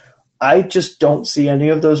 I just don't see any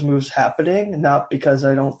of those moves happening, not because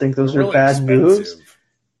I don't think those are bad moves.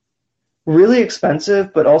 Really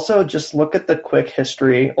expensive, but also just look at the quick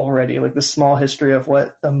history already, like the small history of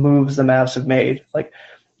what the moves the Mavs have made. Like,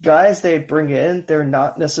 guys they bring in, they're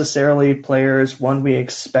not necessarily players, one, we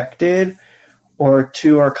expected, or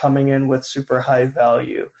two, are coming in with super high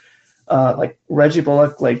value. Like Reggie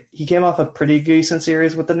Bullock, like he came off a pretty decent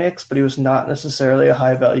series with the Knicks, but he was not necessarily a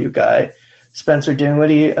high value guy. Spencer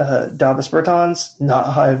Dinwiddie, Davis Bertans, not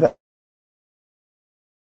high value.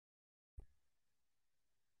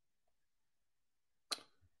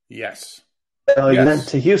 Yes. And then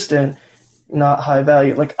to Houston, not high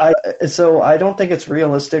value. So I don't think it's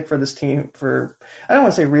realistic for this team I don't want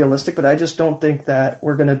to say realistic, but I just don't think that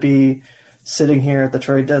we're going to be sitting here at the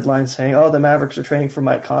trade deadline saying, oh, the Mavericks are trading for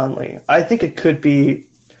Mike Conley. I think it could be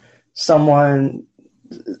someone,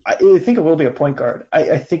 I think it will be a point guard.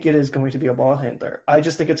 I think it is going to be a ball handler. I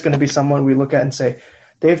just think it's going to be someone we look at and say,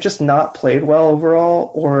 they've just not played well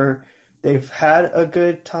overall, or they've had a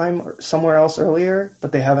good time somewhere else earlier,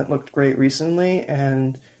 but they haven't looked great recently,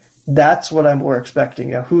 and that's what I'm more expecting.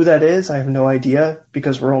 Now, who that is, I have no idea,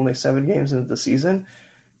 because we're only 7 games into the season,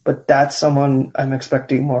 but that's someone I'm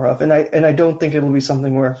expecting more of. And I don't think it'll be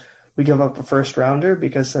something where we give up a first rounder,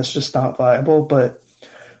 because that's just not viable. But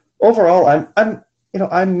overall,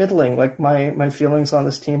 I'm middling. Like my feelings on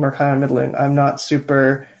this team are kind of middling. I'm not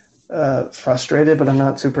super frustrated, but I'm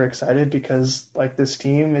not super excited, because like this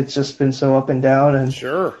team, it's just been so up and down. And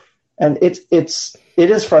sure, and it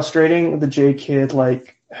is frustrating, the J Kidd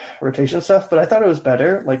like rotation stuff. But I thought it was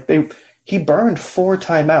better. Like he burned 4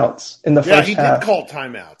 timeouts in the first half. Yeah, he did call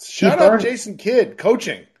timeouts. Shout out Jason Kidd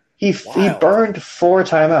coaching. He burned 4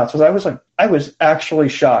 timeouts. I was actually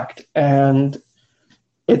shocked, and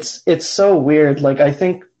it's so weird. Like I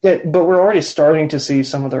think. Yeah, but we're already starting to see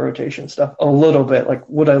some of the rotation stuff a little bit. Like,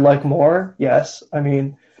 would I like more? Yes. I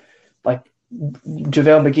mean, like,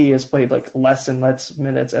 JaVale McGee has played like less and less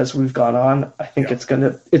minutes as we've gone on. I think it's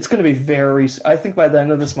gonna be very. I think by the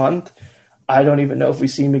end of this month, I don't even know if we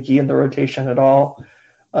see McGee in the rotation at all.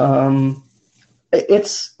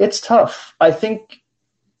 It's tough. I think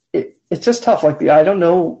it's just tough. Like I don't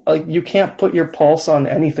know. Like you can't put your pulse on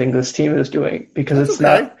anything this team is doing, because it's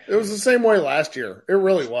not. It was the same way last year. It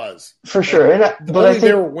really was for sure. But I think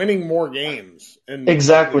they were winning more games.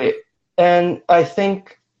 Exactly, and I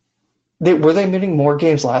think were they winning more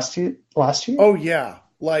games last year. Oh yeah,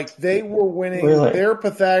 like they were winning. Really? Their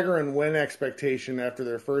Pythagorean win expectation after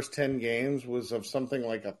their first 10 games was of something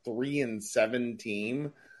like a 3-7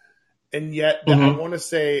 team. And yet, I want to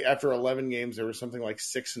say after 11 games, there was something like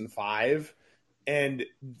 6-5. And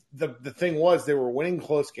the thing was, they were winning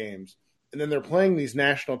close games, and then they're playing these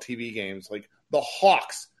national TV games, like the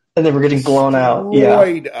Hawks, and they were getting blown out.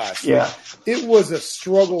 Destroyed us. Yeah, it was a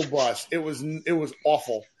struggle bus. It was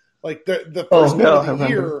awful. Like the first game of the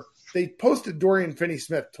year, they posted Dorian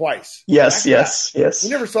Finney-Smith twice. Yes. We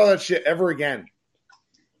never saw that shit ever again.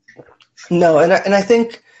 No, and I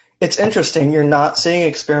think. It's interesting. You're not seeing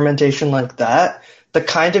experimentation like that. the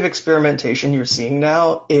kind of experimentation you're seeing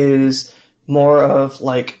now is more of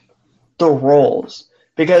like the roles.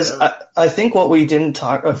 Because I think what we didn't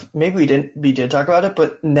talk of, maybe we did talk about it,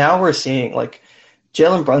 but now we're seeing like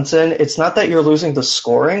Jalen Brunson, it's not that you're losing the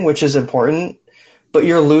scoring, which is important, but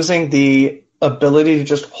you're losing the ability to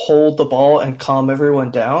just hold the ball and calm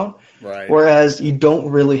everyone down. Right. Whereas you don't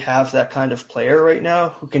really have that kind of player right now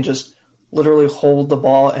who can just literally hold the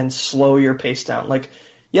ball and slow your pace down. Like,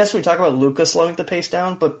 yes, we talk about Luka slowing the pace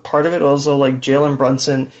down, but part of it also, like, Jalen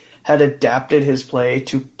Brunson had adapted his play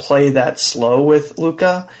to play that slow with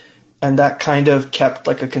Luka, and that kind of kept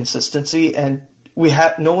like a consistency, and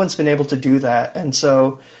no one's been able to do that. And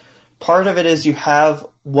so part of it is you have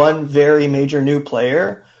one very major new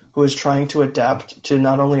player who is trying to adapt to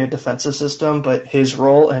not only a defensive system, but his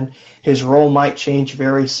role, and his role might change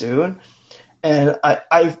very soon. And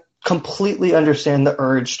I completely understand the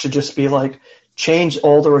urge to just be like, change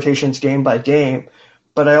all the rotations game by game.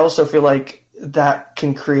 But I also feel like that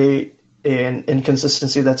can create an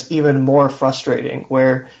inconsistency that's even more frustrating,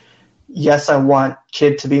 where, yes, I want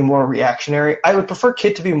Kidd to be more reactionary. I would prefer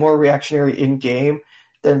Kidd to be more reactionary in game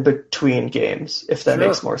than between games, if that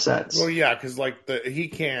makes more sense. Well, yeah, because like he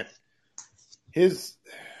can't.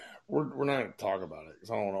 We're not going to talk about it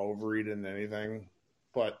because I don't want to overread into anything.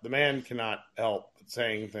 But the man cannot help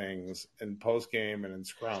saying things in post game and in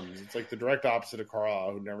scrums. It's like the direct opposite of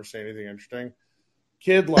Carlisle, who never say anything interesting.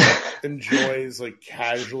 Kidd like enjoys like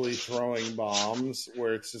casually throwing bombs,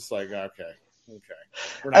 where it's just like, okay,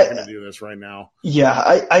 we're not going to do this right now.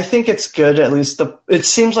 Yeah, I think it's good. At least it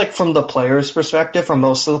seems like from the players' perspective, for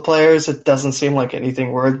most of the players, it doesn't seem like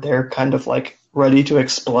anything where they're kind of like ready to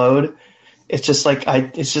explode. It's just like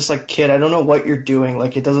Kidd, I don't know what you're doing.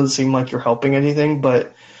 Like, it doesn't seem like you're helping anything,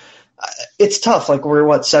 but it's tough. Like,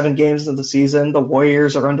 we're 7 games into the season. The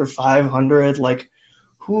Warriors are under 500. Like,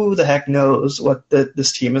 who the heck knows what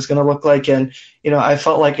this team is going to look like? And, I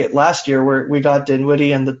felt like it last year where we got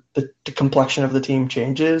Dinwiddie and the complexion of the team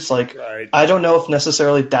changes. Like, right. I don't know if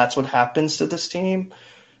necessarily that's what happens to this team,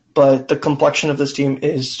 but the complexion of this team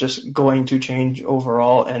is just going to change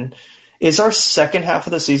overall. And is our second half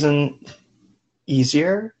of the season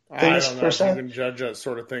easier? I don't know if you can judge that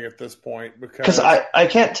sort of thing at this point because I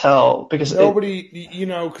can't tell because nobody,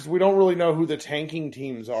 because we don't really know who the tanking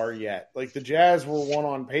teams are yet. Like the Jazz were one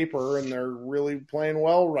on paper and they're really playing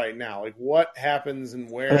well right now. Like what happens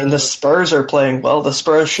and where? I mean, the Spurs are playing well. The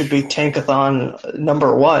Spurs should be tankathon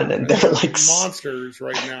number 1, and they're like monsters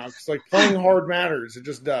right now. It's like playing hard matters. It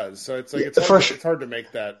just does. So it's like it's hard to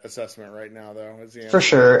make that assessment right now, though. For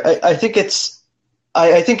sure, I think it's.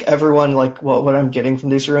 I think everyone, like, what I'm getting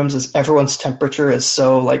from these rooms is everyone's temperature is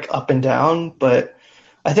so, like, up and down, but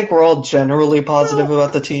I think we're all generally positive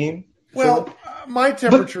about the team. Well, my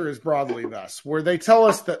temperature is broadly thus, where they tell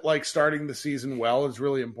us that, like, starting the season well is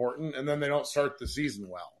really important, and then they don't start the season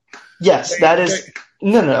well. Yes,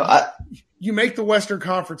 You make the Western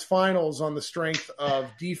Conference Finals on the strength of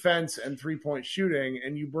defense and three-point shooting,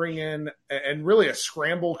 and you bring in, and really a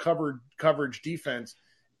scramble coverage defense,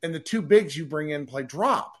 and the 2 bigs you bring in play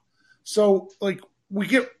drop. So, like,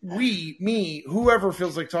 whoever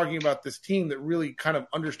feels like talking about this team that really kind of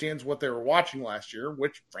understands what they were watching last year,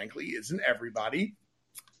 which, frankly, isn't everybody,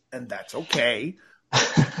 and that's okay.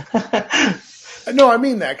 No, I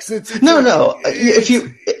mean that, because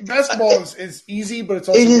basketball is easy, but it's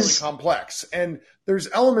also really complex. And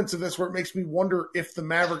there's elements of this where it makes me wonder if the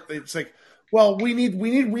Maverick, it's like, well, we need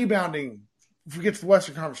rebounding if we get to the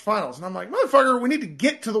Western Conference Finals. And I'm like, motherfucker, we need to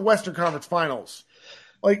get to the Western Conference Finals.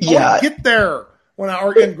 Like, get there. When I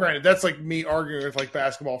argue, and granted, that's like me arguing with like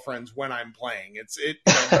basketball friends when I'm playing.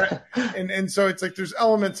 And so it's like there's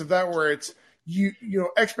elements of that where it's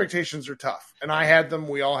expectations are tough, and I had them,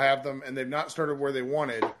 we all have them, and they've not started where they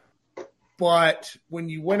wanted. But when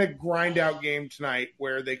you win a grind out game tonight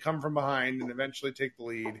where they come from behind and eventually take the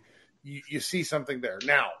lead, you see something there.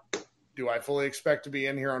 Now, do I fully expect to be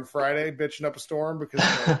in here on Friday bitching up a storm because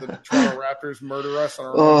the Toronto Raptors murder us on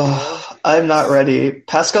our own floor? I'm not ready.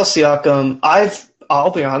 Pascal Siakam,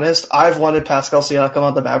 I'll be honest, I've wanted Pascal Siakam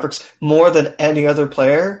on the Mavericks more than any other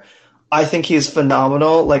player. I think he's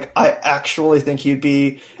phenomenal. Like, I actually think he'd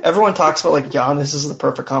be – everyone talks about, like, Giannis is the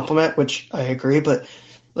perfect complement, which I agree. But,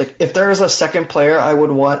 like, if there is a second player I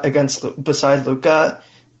would want besides Luka,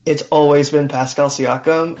 it's always been Pascal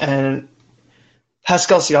Siakam. And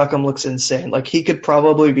Pascal Siakam looks insane. Like, he could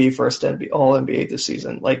probably be first All-NBA this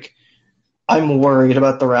season. Like, I'm worried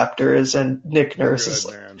about the Raptors and Nick Nurse.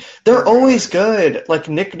 They're always good. Like,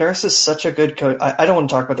 Nick Nurse is such a good coach. I don't want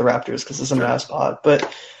to talk about the Raptors because it's a mass pod,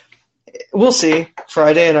 but – we'll see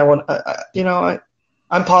Friday, and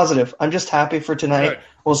I'm positive. I'm just happy for tonight.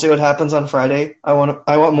 We'll see what happens on Friday. I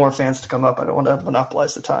want more fans to come up. I don't want to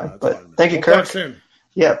monopolize the time. But thank you, We'll Kirk. talk soon.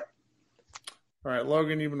 Yep. All right,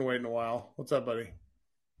 Logan, you've been waiting a while. What's up, buddy?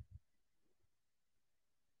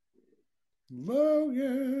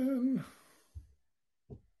 Logan,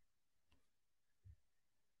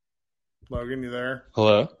 you there?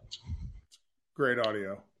 Hello? Great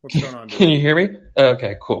audio. What's going on, dude? Can you hear me?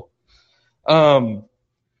 Okay, cool.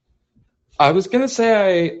 I was going to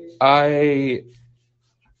say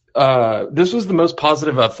this was the most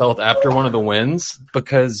positive I've felt after one of the wins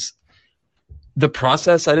because the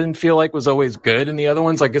process I didn't feel like was always good in the other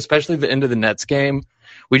ones, like especially the end of the Nets game.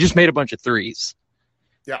 We just made a bunch of threes.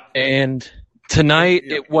 Yeah. And tonight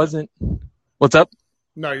it wasn't. What's up?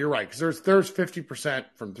 No, you're right, because there's 50%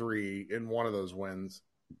 from three in one of those wins.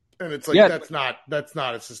 And it's like that's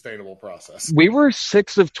not a sustainable process. We were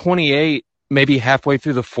 6 of 28 maybe halfway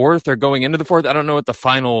through the fourth or going into the fourth. I don't know what the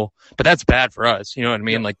final, but that's bad for us. You know what I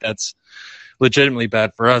mean? Yeah. Like that's legitimately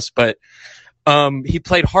bad for us. But he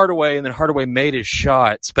played Hardaway and then Hardaway made his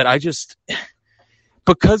shots. But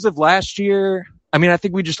because of last year, I mean, I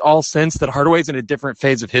think we just all sense that Hardaway's in a different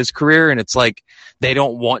phase of his career. And it's like they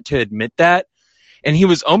don't want to admit that. And he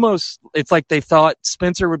was it's like they thought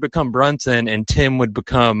Spencer would become Brunson and Tim would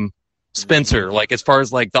become Spencer, like as far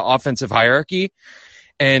as like the offensive hierarchy.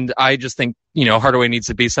 And I just think, Hardaway needs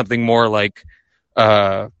to be something more like,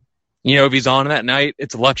 if he's on that night,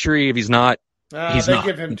 it's a luxury. If he's not, he's not.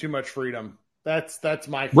 Give him too much freedom. That's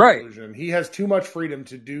my conclusion. Right. He has too much freedom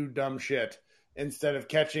to do dumb shit instead of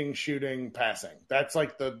catching, shooting, passing. That's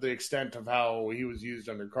like the extent of how he was used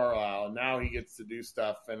under Carlisle. And now he gets to do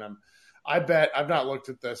stuff. And I bet, I've not looked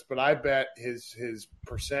at this, but I bet his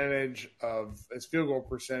percentage of his field goal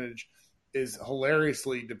percentage is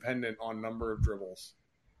hilariously dependent on number of dribbles.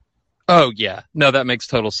 Oh yeah. No, that makes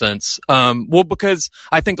total sense. Because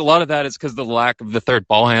I think a lot of that is because of the lack of the third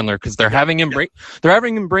ball handler, because they're having him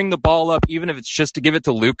bring the ball up, even if it's just to give it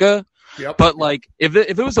to Luka. Yep. But like, if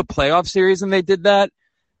it was a playoff series and they did that,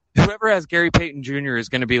 whoever has Gary Payton Jr. is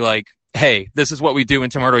going to be like, hey, this is what we do when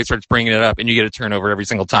Tim Hardaway starts bringing it up, and you get a turnover every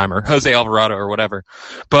single time, or Jose Alvarado or whatever.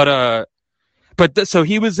 So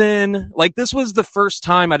he was in, like, this was the first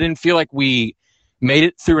time I didn't feel like we made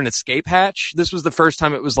it through an escape hatch. This was the first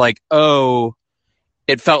time it was like,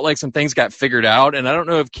 it felt like some things got figured out. And I don't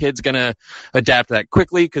know if Kid's going to adapt that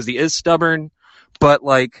quickly because he is stubborn, but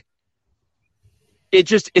like,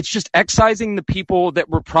 it's just excising the people that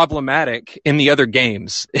were problematic in the other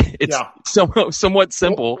games. It's somewhat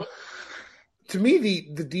simple. To me,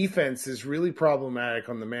 the defense is really problematic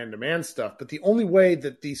on the man-to-man stuff, but the only way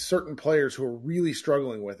that these certain players who are really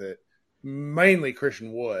struggling with it, mainly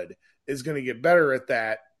Christian Wood, is going to get better at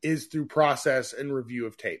that is through process and review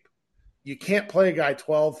of tape. You can't play a guy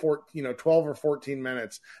 12 or 14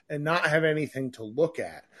 minutes and not have anything to look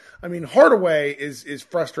at. I mean, Hardaway is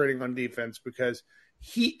frustrating on defense because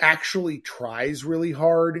he actually tries really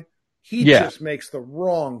hard. He just makes the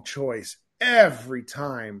wrong choice every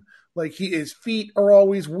time. Like his feet are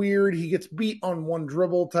always weird. He gets beat on one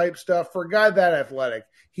dribble type stuff. For a guy that athletic,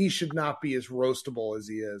 he should not be as roastable as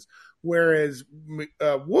he is. Whereas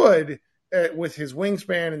Wood, with his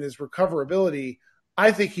wingspan and his recoverability,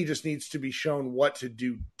 I think he just needs to be shown what to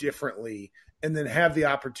do differently and then have the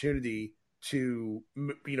opportunity to,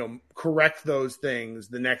 correct those things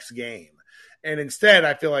the next game. And instead,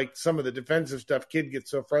 I feel like some of the defensive stuff, Kid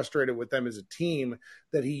gets so frustrated with them as a team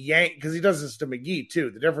that he yanked, because he does this to McGee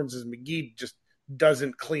too. The difference is McGee just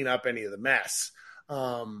doesn't clean up any of the mess.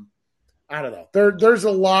 I don't know. There's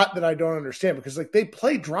a lot that I don't understand because like they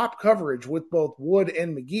play drop coverage with both Wood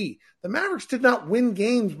and McGee. The Mavericks did not win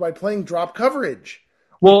games by playing drop coverage.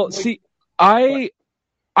 Well, see, I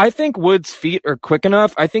think Wood's feet are quick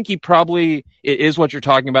enough. I think it is what you're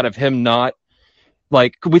talking about of him not.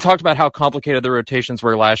 Like, we talked about how complicated the rotations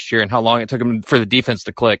were last year and how long it took him for the defense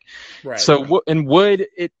to click. Right. So, and Wood,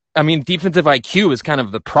 defensive IQ is kind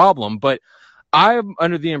of the problem, but I'm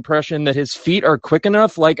under the impression that his feet are quick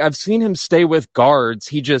enough. Like, I've seen him stay with guards.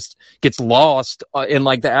 He just gets lost in,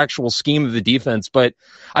 like, the actual scheme of the defense. But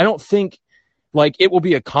I don't think, like, it will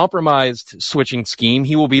be a compromised switching scheme.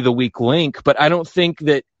 He will be the weak link, but I don't think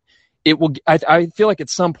that it will – I feel like at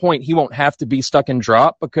some point he won't have to be stuck in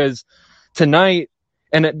drop because tonight –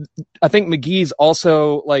 and I think McGee's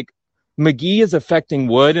also like McGee is affecting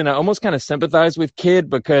Wood, and I almost kind of sympathize with Kid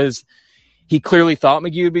because he clearly thought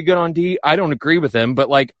McGee would be good on D. I don't agree with him, but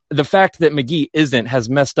like the fact that McGee isn't has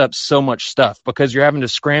messed up so much stuff because you're having to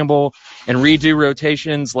scramble and redo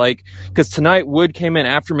rotations. Like, because tonight Wood came in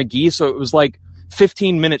after McGee, so it was like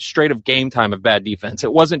 15 minutes straight of game time of bad defense.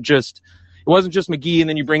 It wasn't just, It wasn't just McGee and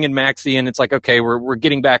then you bring in Maxey and it's like, okay, we're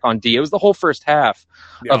getting back on D. It was the whole first half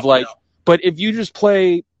of like, but if you just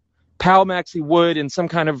play Powell, Maxey, Wood in some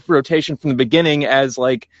kind of rotation from the beginning as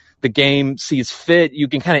like the game sees fit, you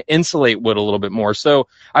can kind of insulate Wood a little bit more. So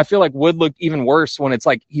I feel like Wood looked even worse when it's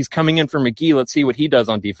like he's coming in for McGee. Let's see what he does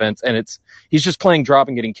on defense. And he's just playing drop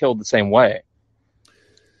and getting killed the same way.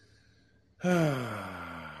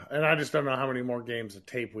 And I just don't know how many more games of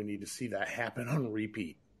tape we need to see that happen on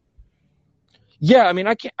repeat. Yeah, I mean,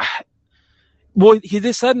 I can't. Well,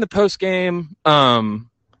 they said in the post game,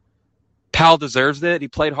 Powell deserves it. He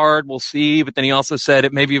played hard. We'll see. But then he also said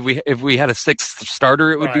it. Maybe if we had a sixth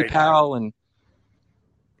starter, it would be Powell. And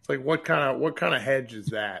it's like, what kind of hedge is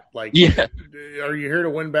that? Like, yeah, are you here to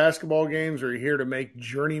win basketball games, or are you here to make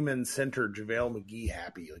journeyman center JaVale McGee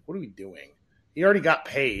happy? Like, what are we doing? He already got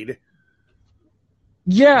paid.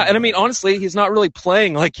 Yeah, and I mean, honestly, he's not really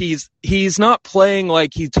playing like he's not playing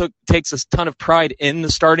like he takes a ton of pride in the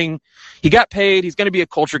starting. He got paid. He's going to be a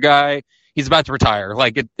culture guy. He's about to retire.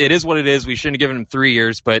 Like, it is what it is. We shouldn't have given him 3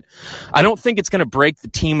 years, but I don't think it's going to break the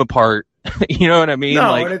team apart. You know what I mean?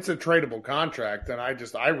 No, like, and it's a tradable contract, and I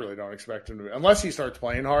really don't expect him to be. Unless he starts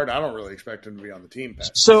playing hard, I don't really expect him to be on the team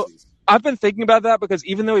past so I've been thinking about that because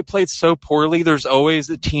even though he played so poorly, there's always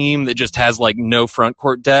a team that just has, like, no front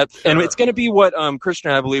court depth. Sure. And it's going to be what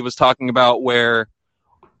Christian, I believe, was talking about, where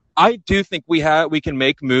I do think we can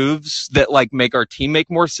make moves that, like, make our team make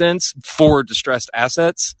more sense for distressed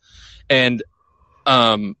assets. And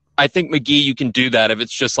I think McGee, you can do that if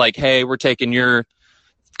it's just like, hey, we're taking your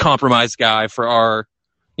compromised guy for our,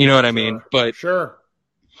 you know what I mean? But sure.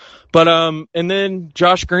 But and then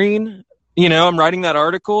Josh Green, you know, I'm writing that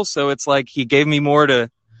article, so it's like he gave me more to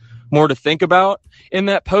think about. In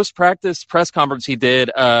that post-practice press conference he did,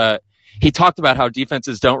 he talked about how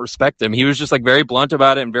defenses don't respect him. He was just like very blunt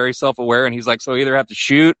about it and very self-aware, and he's like, so either have to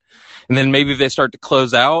shoot, and then maybe they start to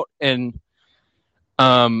close out. And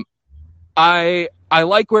I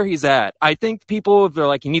like where he's at. I think people, if they're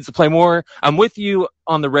like, he needs to play more, I'm with you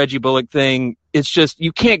on the Reggie Bullock thing. It's just,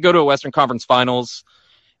 you can't go to a Western Conference Finals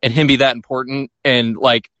and him be that important and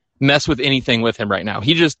like mess with anything with him right now.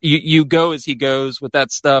 He just, you go as he goes with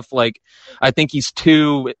that stuff. Like, I think he's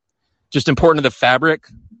too just important to the fabric,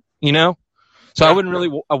 you know? So I wouldn't really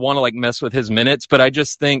want to like mess with his minutes, but I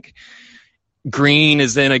just think Green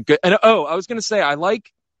is in a good, and I was going to say,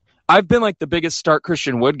 I've been like the biggest start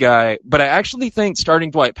Christian Wood guy, but I actually think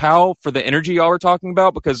starting Dwight Powell for the energy y'all were talking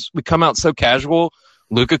about, because we come out so casual.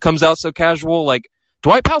 Luka comes out so casual. Like,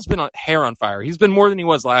 Dwight Powell's been hair on fire. He's been more than he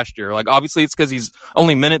was last year. Like, obviously it's because he's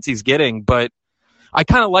only minutes he's getting, but I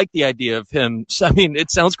kind of like the idea of him. So, I mean, it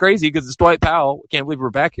sounds crazy because it's Dwight Powell. Can't believe we're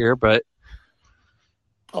back here, but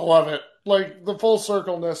I love it. Like, the full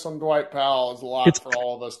circleness on Dwight Powell is a lot for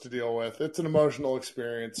all of us to deal with. It's an emotional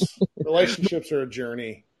experience. Relationships are a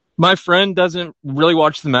journey. My friend doesn't really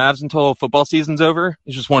watch the Mavs until football season's over.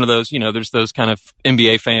 He's just one of those, you know, there's those kind of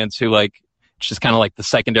NBA fans who like, it's just kind of like the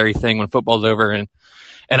secondary thing when football's over. And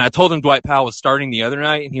I told him Dwight Powell was starting the other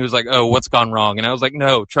night, and he was like, oh, what's gone wrong? And I was like,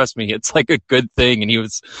 no, trust me, it's like a good thing. And he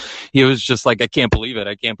was just like, I can't believe it.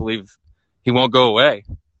 I can't believe he won't go away.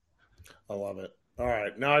 I love it. All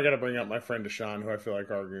right. Now I got to bring up my friend Deshaun, who I feel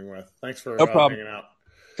like arguing with. Thanks for hanging out.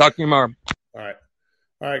 Talk to you tomorrow. All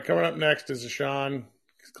right. Coming up next is Deshaun.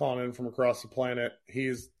 He's calling in from across the planet.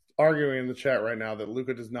 He's arguing in the chat right now that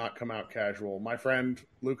Luka does not come out casual. My friend,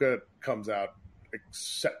 Luka comes out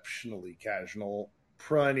exceptionally casual.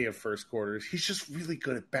 Plenty of first quarters. He's just really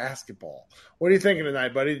good at basketball. What are you thinking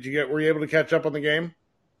tonight, buddy? Were you able to catch up on the game?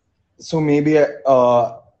 So maybe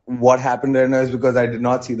what happened right now is because I did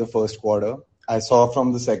not see the first quarter. I saw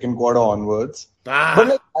from the second quarter onwards. But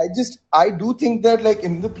like, I do think that like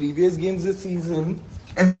in the previous games this season,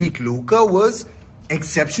 and Luka was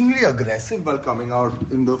exceptionally aggressive while coming out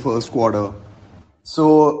in the first quarter.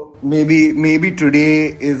 So maybe today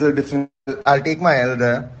is a different. I'll take my L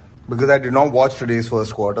there because I did not watch today's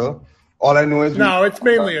first quarter. All I know is it's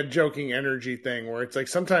mainly a joking energy thing where it's like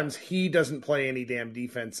sometimes he doesn't play any damn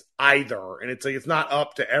defense either, and it's like it's not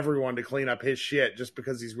up to everyone to clean up his shit just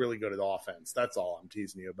because he's really good at offense. That's all I'm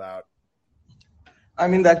teasing you about. I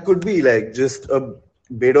mean, that could be like just a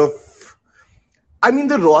bit of. I mean,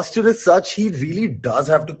 the roster is such, he really does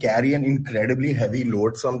have to carry an incredibly heavy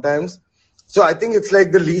load sometimes. So I think it's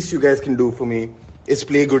like the least you guys can do for me is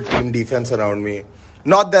play good team defense around me.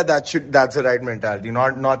 Not that that's the right mentality.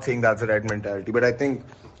 Not saying that's the right mentality, but I think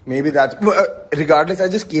maybe that's. Regardless, I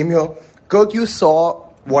just came here. Kirk, you saw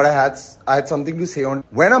what I had. I had something to say on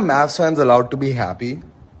when are Mavs fans allowed to be happy?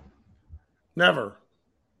 Never.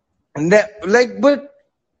 But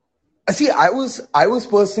See, I was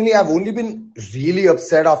personally, I've only been really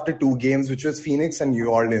upset after 2 games, which was Phoenix and New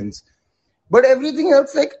Orleans. But everything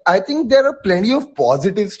else, like, I think there are plenty of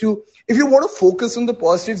positives too. If you want to focus on the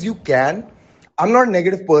positives, you can. I'm not a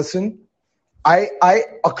negative person. I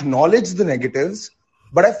acknowledge the negatives,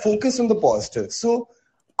 but I focus on the positives. So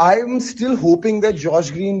I'm still hoping that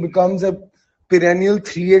Josh Green becomes a perennial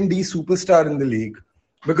 3-and-D superstar in the league.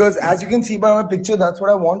 Because as you can see by my picture, that's what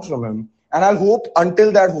I want from him. And I'll hope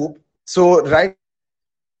until that hope. So right,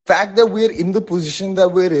 fact that we're in the position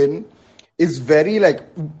that we're in is very like,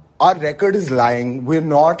 our record is lying. We're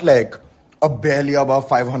not like a barely above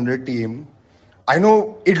 500 team. I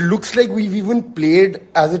know it looks like we've even played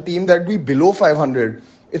as a team that we below 500.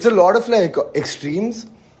 It's a lot of like extremes,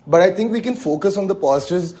 but I think we can focus on the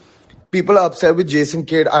positives. People are upset with Jason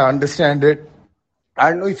Kidd. I understand it. I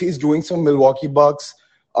don't know if he's doing some Milwaukee Bucks,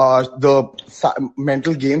 the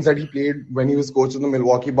mental games that he played when he was coach of the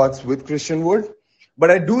Milwaukee Bucks with Christian Wood.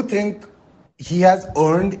 But I do think he has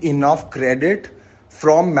earned enough credit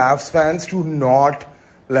from Mavs fans to not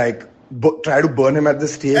like try to burn him at the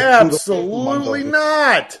stake. Absolutely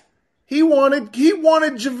not. He wanted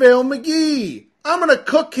JaVale McGee. I'm going to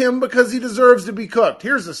cook him because he deserves to be cooked.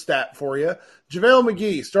 Here's a stat for you. JaVale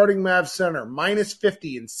McGee, starting Mavs center, minus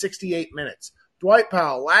 50 in 68 minutes. Dwight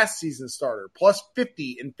Powell, last season starter, plus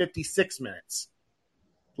 50 in 56 minutes.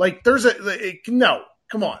 Like, no.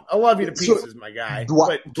 Come on. I love you to pieces, my guy.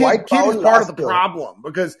 But Dwight Kidd is part of the problem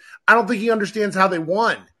because I don't think he understands how they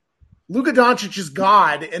won. Luka Doncic is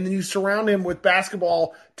God, and then you surround him with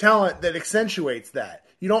basketball talent that accentuates that.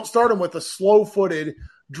 You don't start him with a slow-footed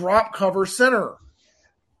drop cover center.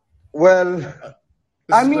 Well,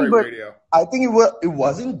 I mean, but radio. I think it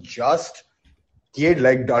wasn't just Kidd.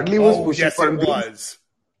 Like, Dudley was pushing for him. Was.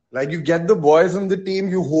 Like, you get the boys on the team,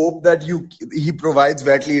 you hope that he provides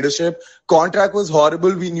vet leadership. Contract was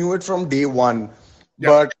horrible. We knew it from day one. Yep.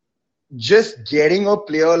 But just getting a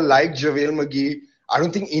player like JaVale McGee, I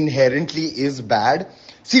don't think inherently is bad.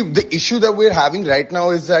 See, the issue that we're having right now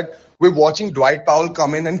is that we're watching Dwight Powell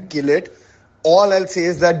come in and kill it. All I'll say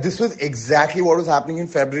is that this was exactly what was happening in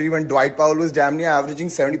February when Dwight Powell was damn near averaging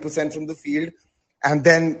 70% from the field and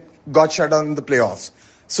then got shut down in the playoffs.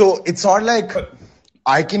 So it's not like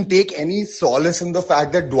I can take any solace in the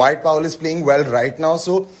fact that Dwight Powell is playing well right now.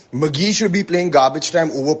 So McGee should be playing garbage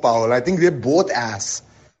time over Powell. I think they're both ass.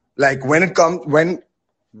 Like when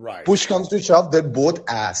push comes to shove, they're both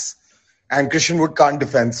ass. And Christian Wood can't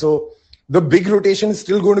defend. So the big rotation is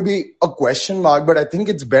still going to be a question mark, but I think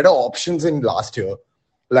it's better options in last year.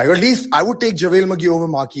 Like at least I would take JaVale McGee over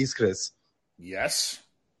Marquise Chris. Yes,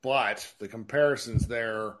 but the comparisons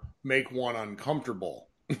there make one uncomfortable.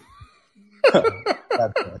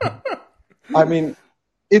 That's right. I mean,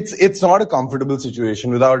 it's not a comfortable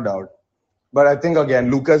situation without doubt. But I think again,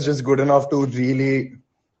 Luka's just good enough to really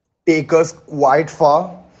take us quite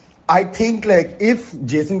far. I think like if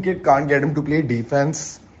Jason Kidd can't get him to play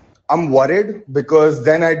defense, I'm worried because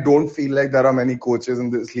then I don't feel like there are many coaches in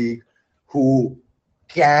this league who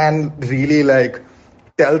can really like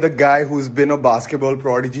tell the guy who's been a basketball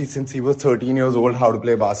prodigy since he was 13 years old how to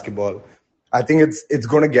play basketball. I think it's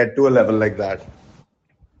going to get to a level like that.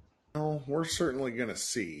 Well, we're certainly going to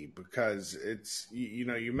see because it's,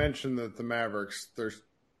 you mentioned that the Mavericks, there's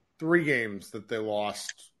 3 games that they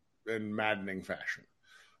lost in maddening fashion.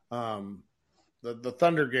 The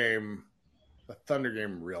Thunder game,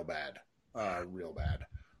 real bad.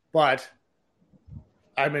 But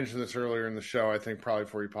I mentioned this earlier in the show, I think probably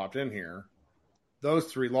before you popped in here. Those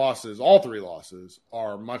 3 losses, all 3 losses,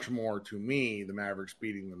 are much more to me the Mavericks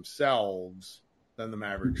beating themselves than the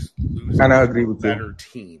Mavericks losing and I agree with better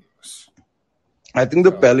teams. I think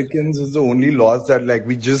the Pelicans is the only loss that like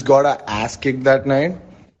we just got our ass kicked that night.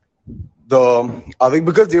 I think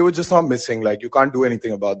because they were just not missing. Like you can't do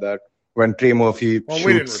anything about that when Trey Murphy shoots.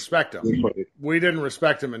 We didn't respect him. We didn't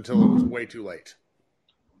respect him until it was way too late.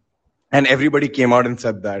 And everybody came out and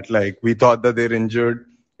said that. Like we thought that they're injured.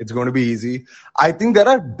 It's going to be easy. I think there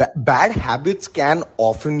are bad habits can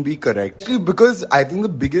often be corrected because I think the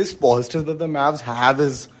biggest positive that the Mavs have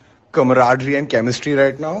is camaraderie and chemistry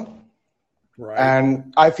right now. Right.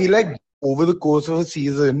 And I feel like over the course of a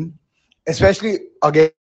season, especially again,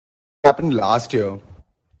 happened last year.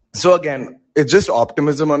 So again, it's just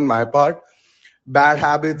optimism on my part. Bad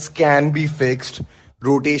habits can be fixed.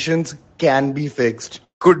 Rotations can be fixed.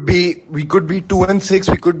 We could be 2-6.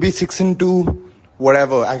 We could be 6-2.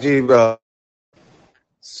 Whatever, actually.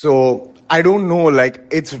 So I don't know. Like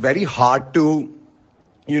it's very hard to,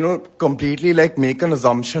 completely like make an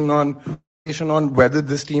assumption on whether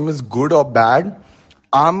this team is good or bad.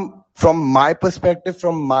 From my perspective,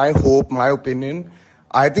 from my hope, my opinion,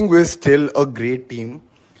 I think we're still a great team.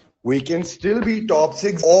 We can still be top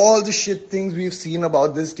six. All the shit things we've seen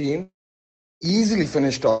about this team, easily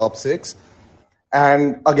finish top six.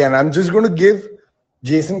 And again, I'm just going to give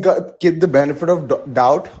Jason Kidd the benefit of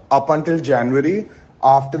doubt up until January.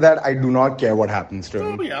 After that, I do not care what happens to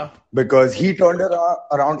him. Oh, yeah. Because he turned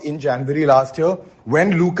around in January last year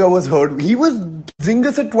when Luka was hurt. He was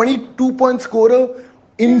Zingas a 22-point scorer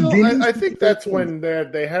in games. I think that's when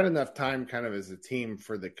they had enough time kind of as a team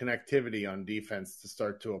for the connectivity on defense to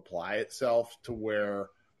start to apply itself to where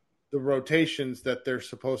the rotations that they're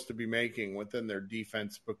supposed to be making within their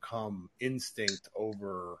defense become instinct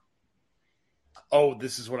over, oh,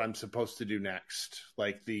 this is what I'm supposed to do next.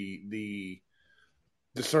 Like the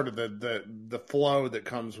sort of the flow that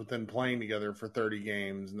comes within playing together for 30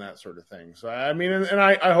 games and that sort of thing. So, I mean, and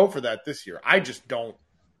I hope for that this year. I just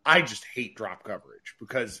hate drop coverage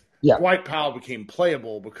because Dwight Powell became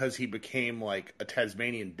playable because he became like a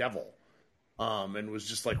Tasmanian devil and was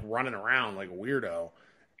just like running around like a weirdo.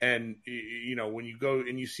 And, you know, when you go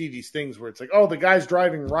and you see these things where it's like, oh, the guy's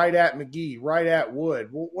driving right at McGee, right at Wood.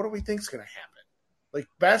 Well, what do we think is going to happen? Like,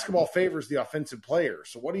 basketball favors the offensive player.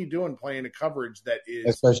 So what are you doing playing a coverage that is...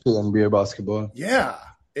 Especially NBA basketball. Yeah.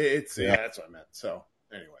 That's what I meant. So,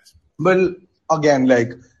 anyways. But, again,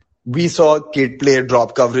 like, we saw Kidd play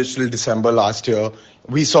drop coverage till December last year.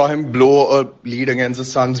 We saw him blow a lead against the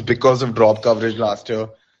Suns because of drop coverage last year.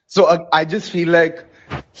 So, I just feel like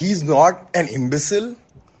he's not an imbecile.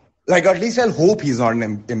 Like, at least I'll hope he's not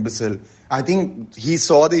an imbecile. I think he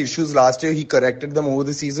saw the issues last year. He corrected them over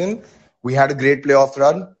the season. We had a great playoff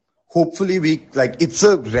run. Hopefully, it's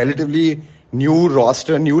a relatively new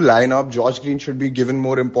roster, new lineup. Josh Green should be given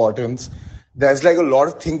more importance. There's like a lot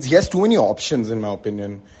of things. He has too many options, in my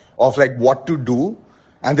opinion, of like what to do.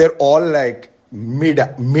 And they're all like mid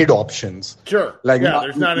options. Sure. Like,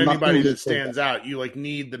 there's not anybody that stands out. You like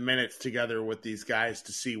need the minutes together with these guys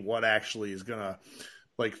to see what actually is going to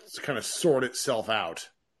like kind of sort itself out.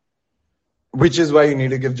 Which is why you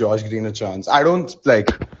need to give Josh Green a chance. I don't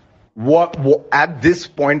like... What at this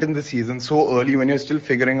point in the season, so early when you're still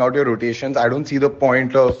figuring out your rotations, I don't see the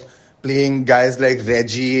point of playing guys like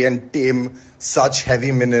Reggie and Tim such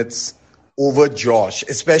heavy minutes over Josh,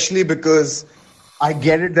 especially because I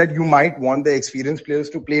get it that you might want the experienced players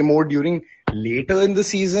to play more during later in the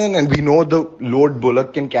season, and we know the load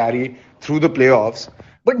Bullock can carry through the playoffs.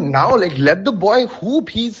 But now, like, let the boy hoop.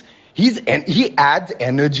 He adds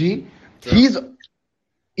energy. Sure.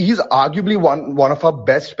 He's arguably one of our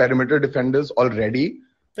best perimeter defenders already.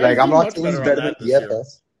 Like, I'm not saying he's better than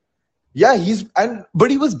DFS. Yeah, but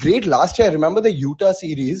he was great last year. I remember the Utah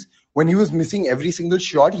series when he was missing every single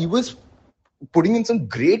shot. He was putting in some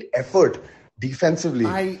great effort defensively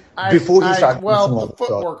before he started. Well, the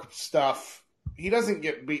footwork stuff, he doesn't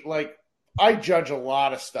get beat. Like, I judge a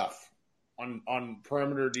lot of stuff on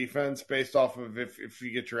perimeter defense based off of if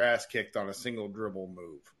you get your ass kicked on a single dribble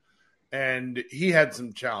move. And he had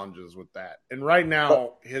some challenges with that. And right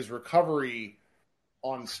now, his recovery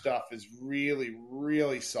on stuff is really,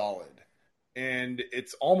 really solid. And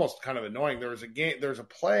it's almost kind of annoying. There's a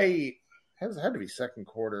play, it had to be second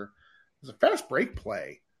quarter. It was a fast break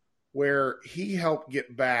play where he helped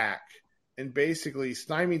get back and basically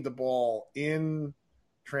stymied the ball in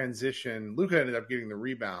transition. Luka ended up getting the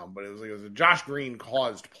rebound, but it was a Josh Green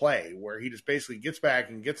caused play where he just basically gets back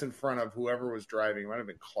and gets in front of whoever was driving. It might have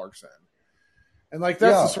been Clarkson. And like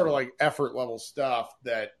that's the sort of like effort level stuff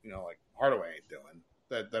that, you know, like Hardaway ain't doing.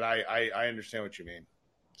 That I understand what you mean.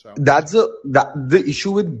 So that's the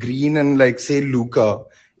issue with Green and like say Luka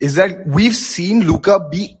is that we've seen Luka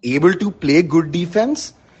be able to play good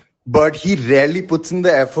defense, but he rarely puts in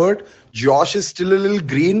the effort. Josh is still a little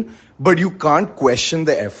green, but you can't question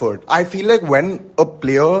the effort. I feel like when a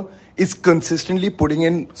player is consistently putting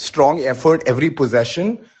in strong effort every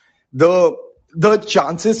possession, the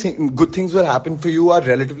chances good things will happen for you are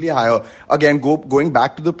relatively higher. Again, going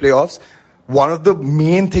back to the playoffs, one of the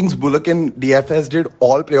main things Bullock and DFS did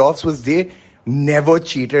all playoffs was they never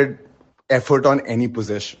cheated effort on any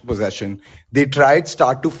possession. They tried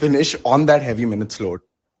start to finish on that heavy minutes load,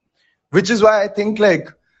 which is why I think like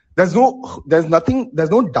there's no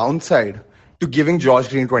downside to giving Josh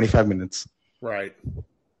Green 25 minutes. Right.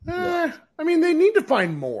 I mean, they need to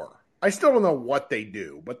find more. I still don't know what they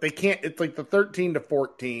do, but they can't. It's like the 13 to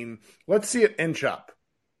 14. Let's see it inch up.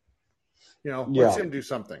 You know, let's see him do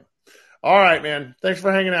something. All right, man. Thanks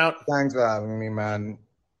for hanging out. Thanks for having me, man.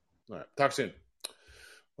 All right. Talk soon.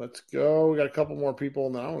 Let's go. We got a couple more people,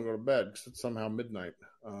 and then I want to go to bed because it's somehow midnight.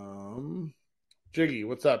 Jiggy,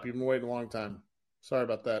 what's up? You've been waiting a long time. Sorry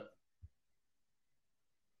about that.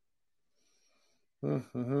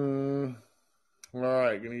 All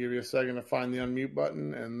right, going to give you a second to find the unmute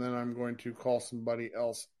button, and then I'm going to call somebody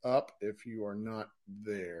else up if you are not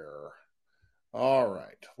there. All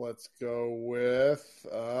right, let's go with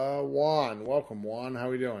Juan. Welcome, Juan. How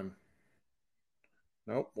are we doing?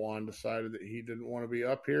 Nope, Juan decided that he didn't want to be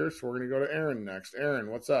up here, so we're going to go to Aaron next.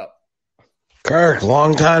 Aaron, what's up? Kirk,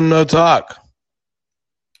 long time no talk.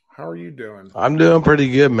 How are you doing? I'm doing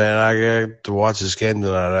pretty good, man. I got to watch this game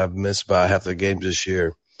tonight. I've missed about half the games this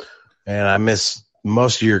year, and I miss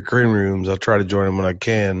most of your green rooms. I'll try to join them when I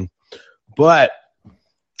can, but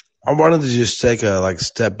I wanted to just take a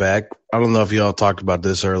step back. I don't know if y'all talked about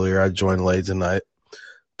this earlier. I joined late tonight,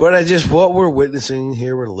 but what we're witnessing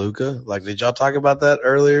here with Luka. Did y'all talk about that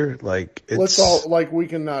earlier? We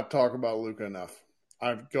cannot talk about Luka enough.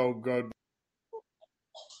 Go.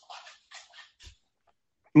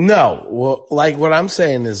 No, well, what I'm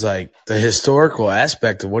saying is the historical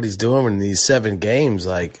aspect of what he's doing in these 7 games,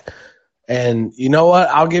 and you know what?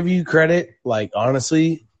 I'll give you credit.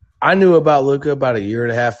 Honestly, I knew about Luka about a year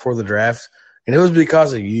and a half before the draft, and it was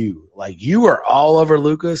because of you. You were all over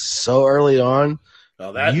Luka so early on.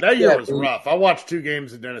 No, that year was rough. I watched 2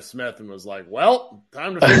 games of Dennis Smith and was like, well,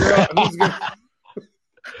 time to figure out who's going to.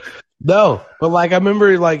 No, but I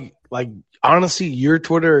remember honestly, your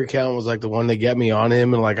Twitter account was the one that got me on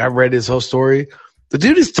him, and I read his whole story. The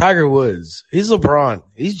dude is Tiger Woods. He's LeBron.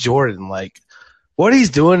 He's Jordan. What he's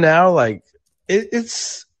doing now,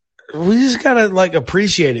 it's we just gotta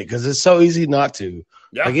appreciate it because it's so easy not to.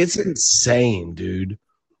 Yeah. It's insane, dude.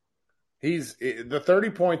 He's the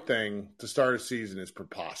 30-point thing to start a season is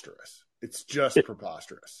preposterous. It's just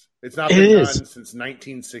preposterous. It's not been done since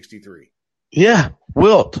 1963. Yeah,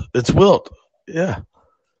 Wilt. It's Wilt. Yeah.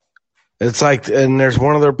 It's and there's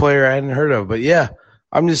one other player I hadn't heard of, but yeah,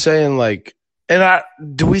 I'm just saying,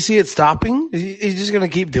 do we see it stopping? He's just gonna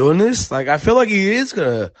keep doing this? I feel like he is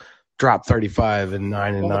gonna drop 35 and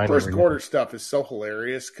 9 and 9. The first quarter stuff is so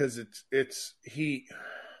hilarious because it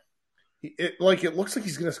looks like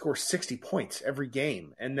he's gonna score 60 points every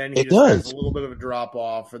game, and then he has a little bit of a drop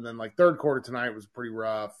off, and then third quarter tonight was pretty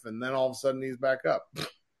rough, and then all of a sudden he's back up.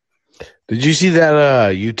 Did you see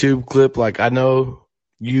that YouTube clip? I know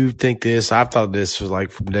you think this. I thought this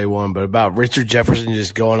was from day one, but about Richard Jefferson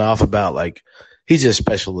just going off about he's as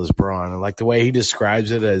special as Braun, and the way he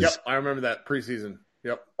describes it as. Yep, I remember that preseason.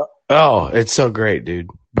 Yep. Oh, it's so great, dude.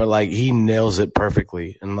 But he nails it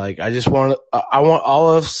perfectly, and I want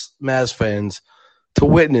all of us Mavs fans to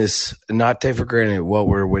witness and not take for granted what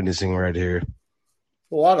we're witnessing right here.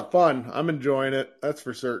 A lot of fun. I'm enjoying it. That's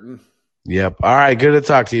for certain. Yep. All right. Good to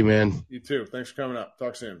talk to you, man. You too. Thanks for coming up.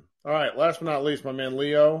 Talk soon. All right. Last but not least, my man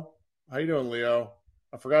Leo. How you doing, Leo?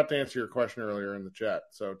 I forgot to answer your question earlier in the chat,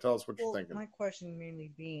 so tell us what you're thinking. My question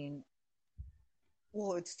mainly being,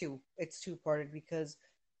 it's two-parted because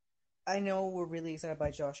I know we're really excited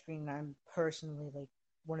by Josh Green, and I'm personally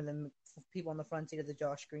one of the people on the front seat of the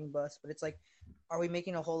Josh Green bus, but it's are we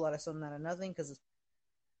making a whole lot of something out of nothing? Because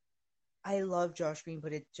I love Josh Green,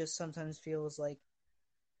 but it just sometimes feels like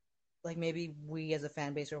maybe we as a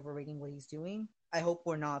fan base are overrating what he's doing. I hope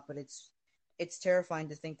we're not, but it's terrifying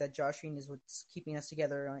to think that Josh Green is what's keeping us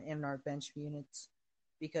together in our bench units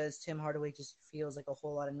because Tim Hardaway just feels like a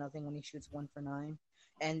whole lot of nothing when he shoots 1 for 9.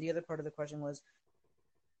 And the other part of the question was,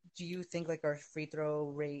 do you think our free throw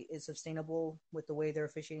rate is sustainable with the way they're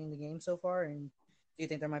officiating the game so far? And do you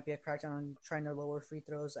think there might be a crackdown on trying to lower free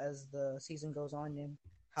throws as the season goes on and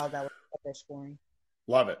how that would affect their scoring?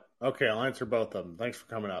 Love it. Okay, I'll answer both of them. Thanks for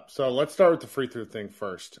coming up. So let's start with the free throw thing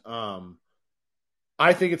first.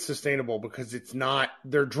 I think it's sustainable because it's not –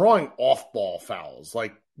 they're drawing off-ball fouls.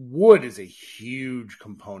 Wood is a huge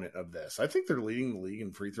component of this. I think they're leading the league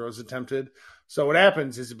in free throws attempted. So what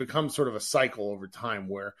happens is it becomes sort of a cycle over time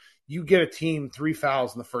where you get a team 3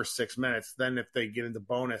 fouls in the first 6 minutes. Then if they get into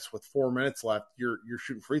bonus with 4 minutes left, you're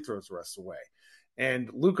shooting free throws the rest of the way. And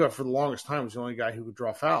Luka, for the longest time, was the only guy who could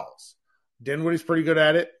draw fouls. Dinwiddie's pretty good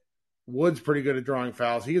at it. Wood's pretty good at drawing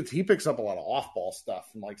fouls. He picks up a lot of off-ball stuff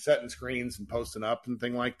and setting screens and posting up and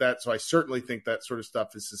thing like that. So I certainly think that sort of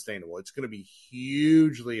stuff is sustainable. It's going to be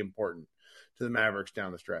hugely important to the Mavericks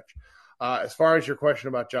down the stretch. As far as your question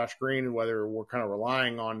about Josh Green and whether we're kind of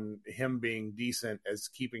relying on him being decent as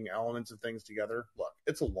keeping elements of things together, look,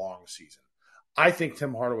 it's a long season. I think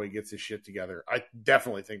Tim Hardaway gets his shit together. I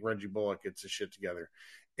definitely think Reggie Bullock gets his shit together.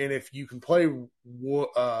 And if you can play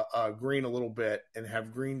Green a little bit and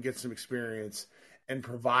have Green get some experience and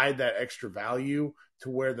provide that extra value to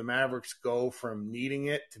where the Mavericks go from needing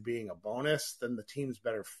it to being a bonus, then the team's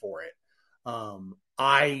better for it.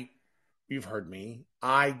 You've heard me.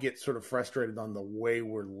 I get sort of frustrated on the way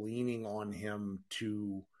we're leaning on him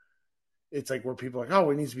to it's like where people are like, oh,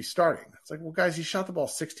 he needs to be starting. It's like, well, guys, he shot the ball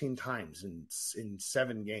 16 times in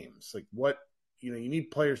 7 games. Like, what? You need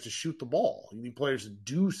players to shoot the ball. You need players to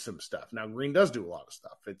do some stuff. Now, Green does do a lot of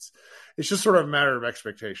stuff. It's just sort of a matter of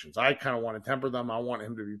expectations. I kind of want to temper them. I want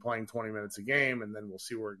him to be playing 20 minutes a game, and then we'll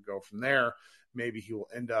see where it go from there. Maybe he will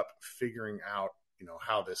end up figuring out,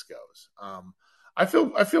 how this goes. I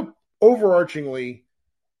feel overarchingly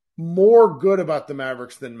more good about the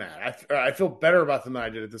Mavericks than Matt. I feel better about them than I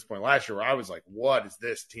did at this point last year, where I was like, what is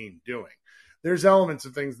this team doing? There's elements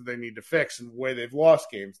of things that they need to fix in the way they've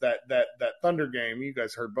lost games. That Thunder game, you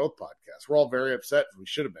guys heard both podcasts. We're all very upset. We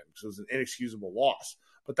should have been, because it was an inexcusable loss.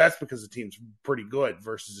 But that's because the team's pretty good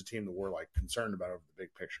versus a team that we're concerned about over the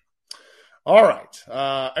big picture. All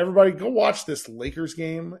right, everybody, go watch this Lakers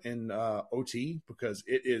game in OT, because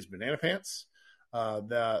it is banana pants.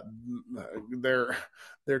 Their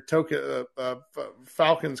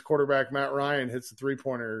Falcons quarterback Matt Ryan hits a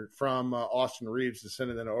 3-pointer from Austin Reeves to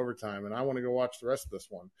send it into overtime, and I want to go watch the rest of this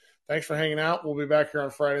one. Thanks for hanging out. We'll be back here on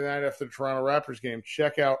Friday night after the Toronto Raptors game.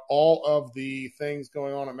 Check out all of the things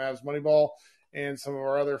going on at Mavs Moneyball and some of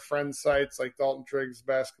our other friend sites like Dalton Triggs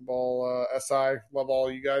Basketball SI. Love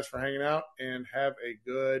all you guys for hanging out, and have a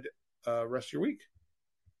good rest of your week.